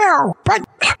in Boo Bell, but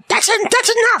that's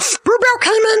enough! Boo Bell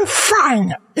came in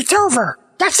fine. It's over.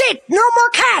 That's it! No more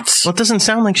cats! Well, it doesn't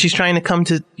sound like she's trying to come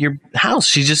to your house.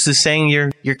 She just is saying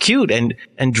you're cute and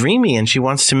dreamy and she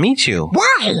wants to meet you.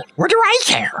 Why? What do I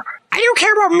care? I don't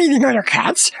care about meeting other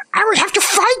cats. I would have to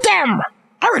fight them.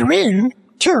 I would win,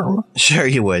 too. Sure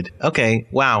you would. Okay,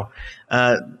 wow.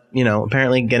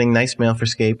 Apparently getting nice mail for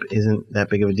Scape isn't that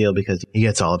big of a deal because he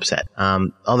gets all upset.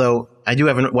 Although I do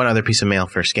have one other piece of mail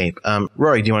for Scape.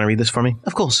 Rory, do you want to read this for me?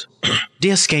 Of course.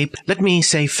 Dear Scape, let me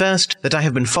say first that I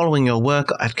have been following your work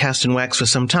at Cast and Wax for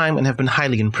some time and have been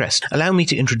highly impressed. Allow me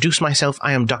to introduce myself.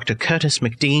 I am Dr. Curtis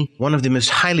McD, one of the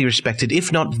most highly respected,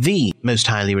 if not the most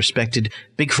highly respected,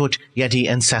 Bigfoot, Yeti,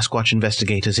 and Sasquatch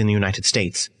investigators in the United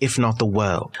States, if not the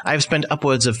world. I have spent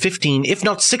upwards of 15, if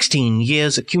not 16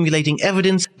 years accumulating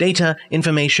evidence, data,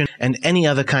 information, and any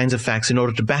other kinds of facts in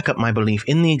order to back up my belief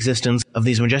in the existence of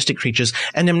these majestic creatures,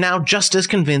 and am now just as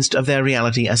convinced of their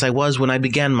reality as I was when I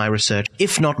began my research,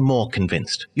 if not more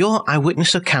convinced. Your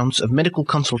eyewitness accounts of medical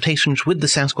consultations with the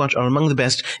Sasquatch are among the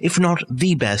best, if not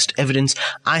the best, evidence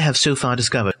I have so far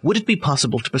discovered. Would it be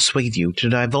possible to persuade you to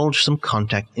divulge some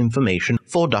contact information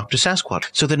for Dr. Sasquatch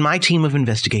so that my team of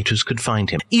investigators could find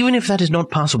him? Even if that is not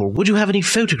possible, would you have any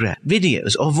photographs,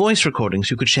 videos, or voice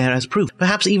recordings you could share as proof?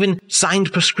 Perhaps even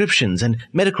signed prescriptions and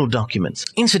medical documents.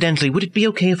 Incidentally, would it be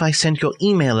okay if I sent your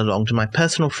email along to my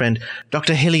personal friend,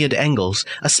 Dr. Hilliard Engels,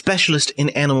 a specialist in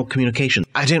animal communication?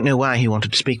 I don't know why he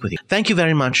wanted to speak with you. Thank you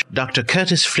very much, Dr.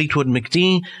 Curtis Fleetwood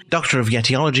McD, Doctor of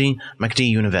Yetiology, McD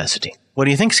University. What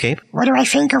do you think, Scape? What do I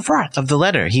think of what? Of the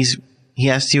letter. He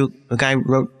asked you, a guy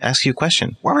asked you a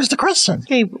question. What was the question?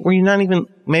 Hey, were you not even,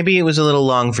 maybe it was a little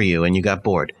long for you and you got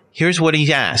bored. Here's what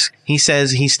he asked. He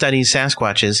says he studies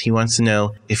Sasquatches. He wants to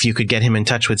know if you could get him in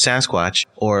touch with Sasquatch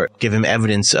or give him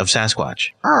evidence of Sasquatch.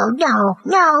 Oh, no.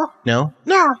 No?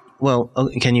 No. Well,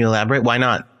 can you elaborate? Why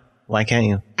not? Why can't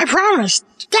you? I promise.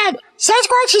 Dad,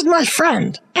 Sasquatch is my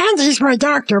friend. And he's my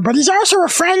doctor, but he's also a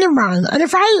friend of mine. And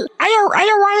if I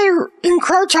don't want to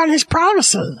encroach on his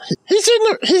privacy. He's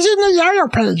in the Yellow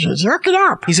Pages. Look it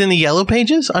up. He's in the Yellow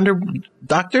Pages? Under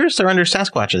doctors or under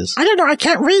Sasquatches? I don't know. I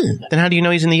can't read. Then how do you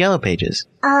know he's in the Yellow Pages?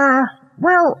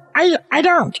 Well, I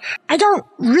don't. I don't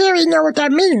really know what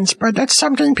that means, but that's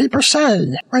something people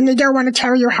say when they don't want to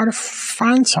tell you how to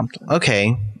find something.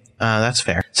 Okay. That's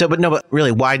fair. So, but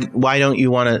really, why don't you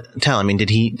want to tell? I mean,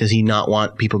 does he not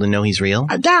want people to know he's real?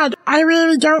 Dad, I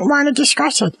really don't want to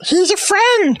discuss it. He's a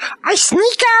friend. I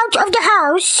sneak out of the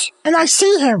house and I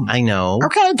see him. I know.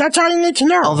 Okay, that's all you need to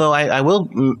know. Although I will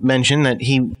mention that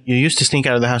you used to sneak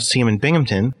out of the house to see him in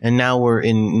Binghamton, and now we're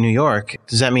in New York.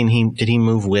 Does that mean did he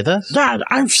move with us? Dad,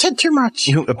 I've said too much.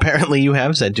 Apparently you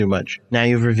have said too much. Now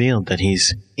you've revealed that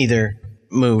he's either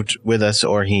moved with us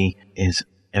or he is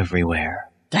everywhere.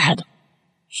 Dad.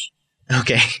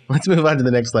 Okay, let's move on to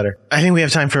the next letter. I think we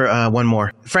have time for one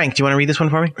more. Frank, do you want to read this one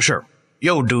for me? Sure.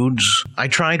 Yo, dudes, I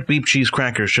tried beef cheese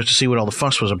crackers just to see what all the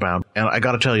fuss was about, and I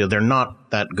gotta tell you, they're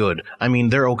not that good. I mean,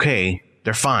 they're okay.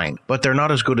 They're fine, but they're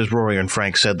not as good as Rory and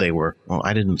Frank said they were. Well,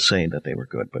 I didn't say that they were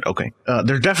good, but okay.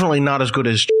 They're definitely not as good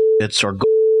as it's or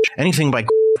anything by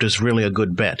is really a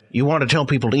good bet. You want to tell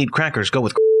people to eat crackers, go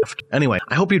with Anyway,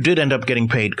 I hope you did end up getting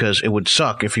paid, because it would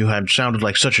suck if you had sounded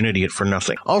like such an idiot for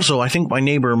nothing. Also, I think my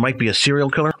neighbor might be a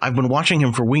serial killer. I've been watching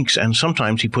him for weeks, and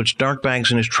sometimes he puts dark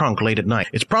bags in his trunk late at night.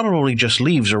 It's probably just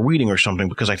leaves or weeding or something,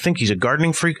 because I think he's a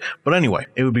gardening freak. But anyway,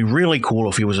 it would be really cool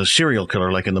if he was a serial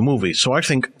killer like in the movies. So I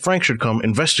think Frank should come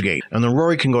investigate, and then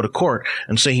Rory can go to court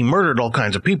and say he murdered all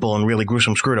kinds of people in really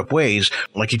gruesome, screwed up ways,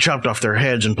 like he chopped off their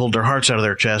heads and pulled their hearts out of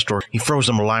their chest, or he froze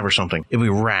them alive or something. It'd be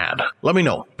rad. Let me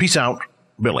know. Peace out.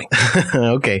 Billy.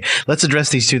 Okay, let's address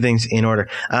these two things in order.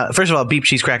 First of all, beef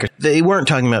cheese crackers. They weren't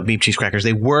talking about beef cheese crackers.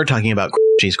 They were talking about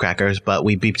cheese crackers, but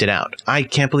we beeped it out. I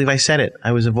can't believe I said it.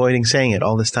 I was avoiding saying it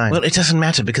all this time. Well, it doesn't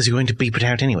matter because you're going to beep it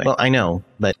out anyway. Well, I know,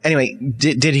 but anyway,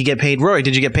 did he get paid? Rory,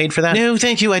 did you get paid for that? No,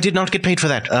 thank you. I did not get paid for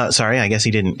that. Sorry, I guess he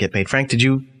didn't get paid. Frank, did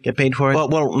you get paid for it?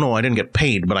 Well, no, I didn't get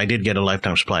paid, but I did get a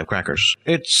lifetime supply of crackers.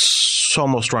 It's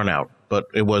almost run out, but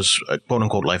it was a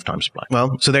quote-unquote lifetime supply.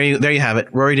 Well, so there you have it.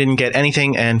 Rory didn't get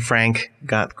anything, and Frank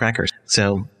got crackers.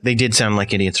 So they did sound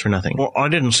like idiots for nothing. Well, I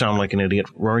didn't sound like an idiot.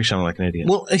 Rory sounded like an idiot.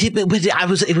 Well,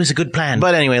 it was a good plan.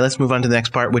 But anyway, let's move on to the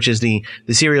next part, which is the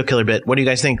serial killer bit. What do you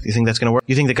guys think? Do you think that's going to work?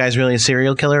 Do you think the guy's really a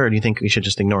serial killer, or do you think we should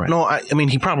just ignore it? No, I mean,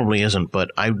 he probably isn't,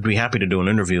 but I'd be happy to do an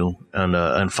interview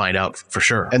and find out for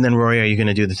sure. And then, Rory, are you going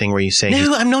to do the thing where you say...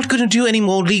 No, I'm not going to do any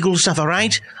more legal stuff, all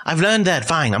right? I've learned that.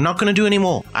 Fine. I'm not going to do any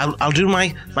more. I'll do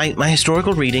my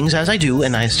historical readings as I do,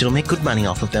 and I still make good money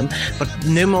off of them, but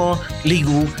no more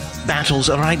legal battles,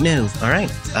 all right? No. All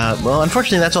right. Well,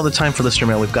 unfortunately, that's all the time for listener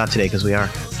mail we've got today, because we are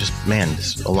just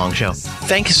a long show.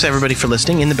 Thanks, everybody, for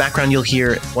listening. In the background, you'll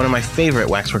hear one of my favorite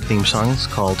Waxwork theme songs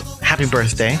called Happy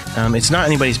Birthday. It's not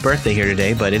anybody's birthday here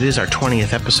today, but it is our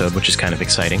 20th episode, which is kind of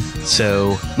exciting.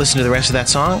 So listen to the rest of that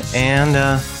song, and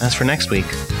as for next week,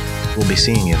 we'll be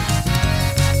seeing you.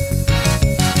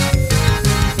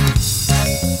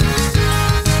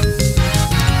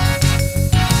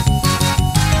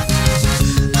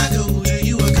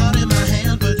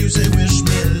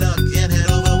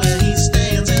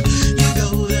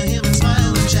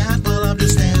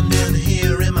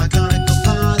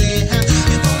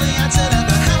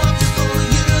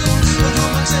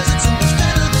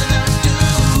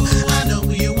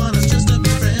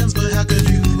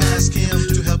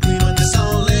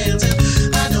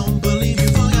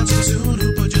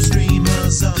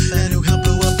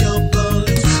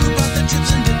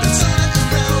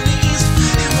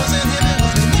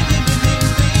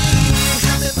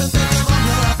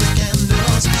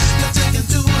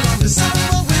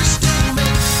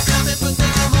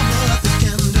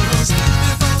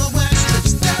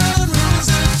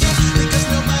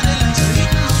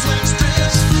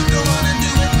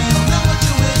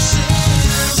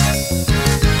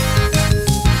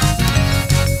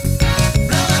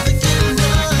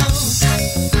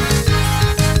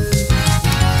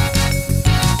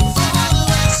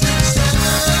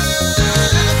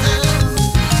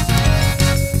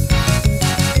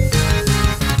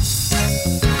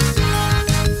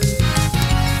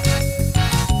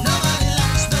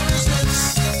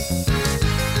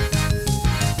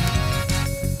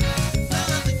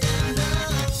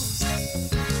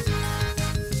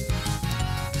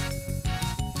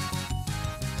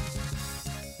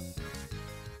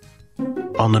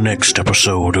 On the next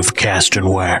episode of Cast and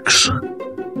Wax.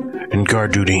 In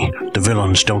guard duty, the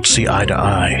villains don't see eye to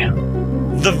eye.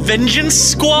 The Vengeance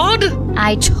Squad?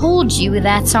 I told you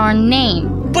that's our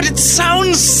name. But it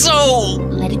sounds so...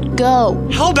 Let it go.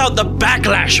 How about the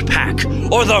Backlash Pack?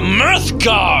 Or the Mirth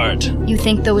Guard? You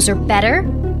think those are better?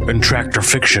 In Tractor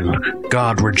Fiction,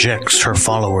 God rejects her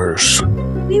followers.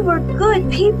 We were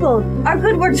good people. Our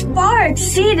good works far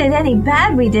exceeded any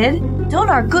bad we did. Don't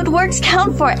our good works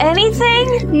count for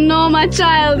anything? No, my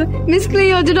child. Miss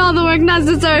Cleo did all the work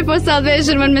necessary for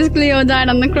salvation when Miss Cleo died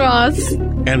on the cross.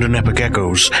 And in Epic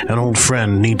Echoes, an old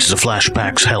friend needs the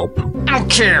Flashback's help. I don't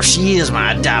care if she is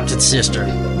my adopted sister.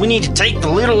 We need to take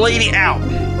the little lady out.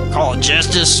 Call it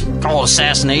justice, call it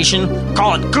assassination,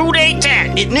 call it coup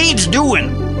d'etat. It needs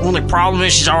doing. Only problem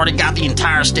is she's already got the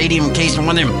entire stadium encased in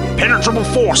one of them impenetrable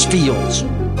force fields.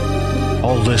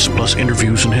 All this plus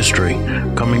interviews and history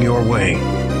coming your way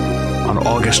on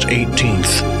August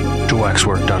 18th to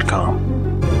waxwork.com.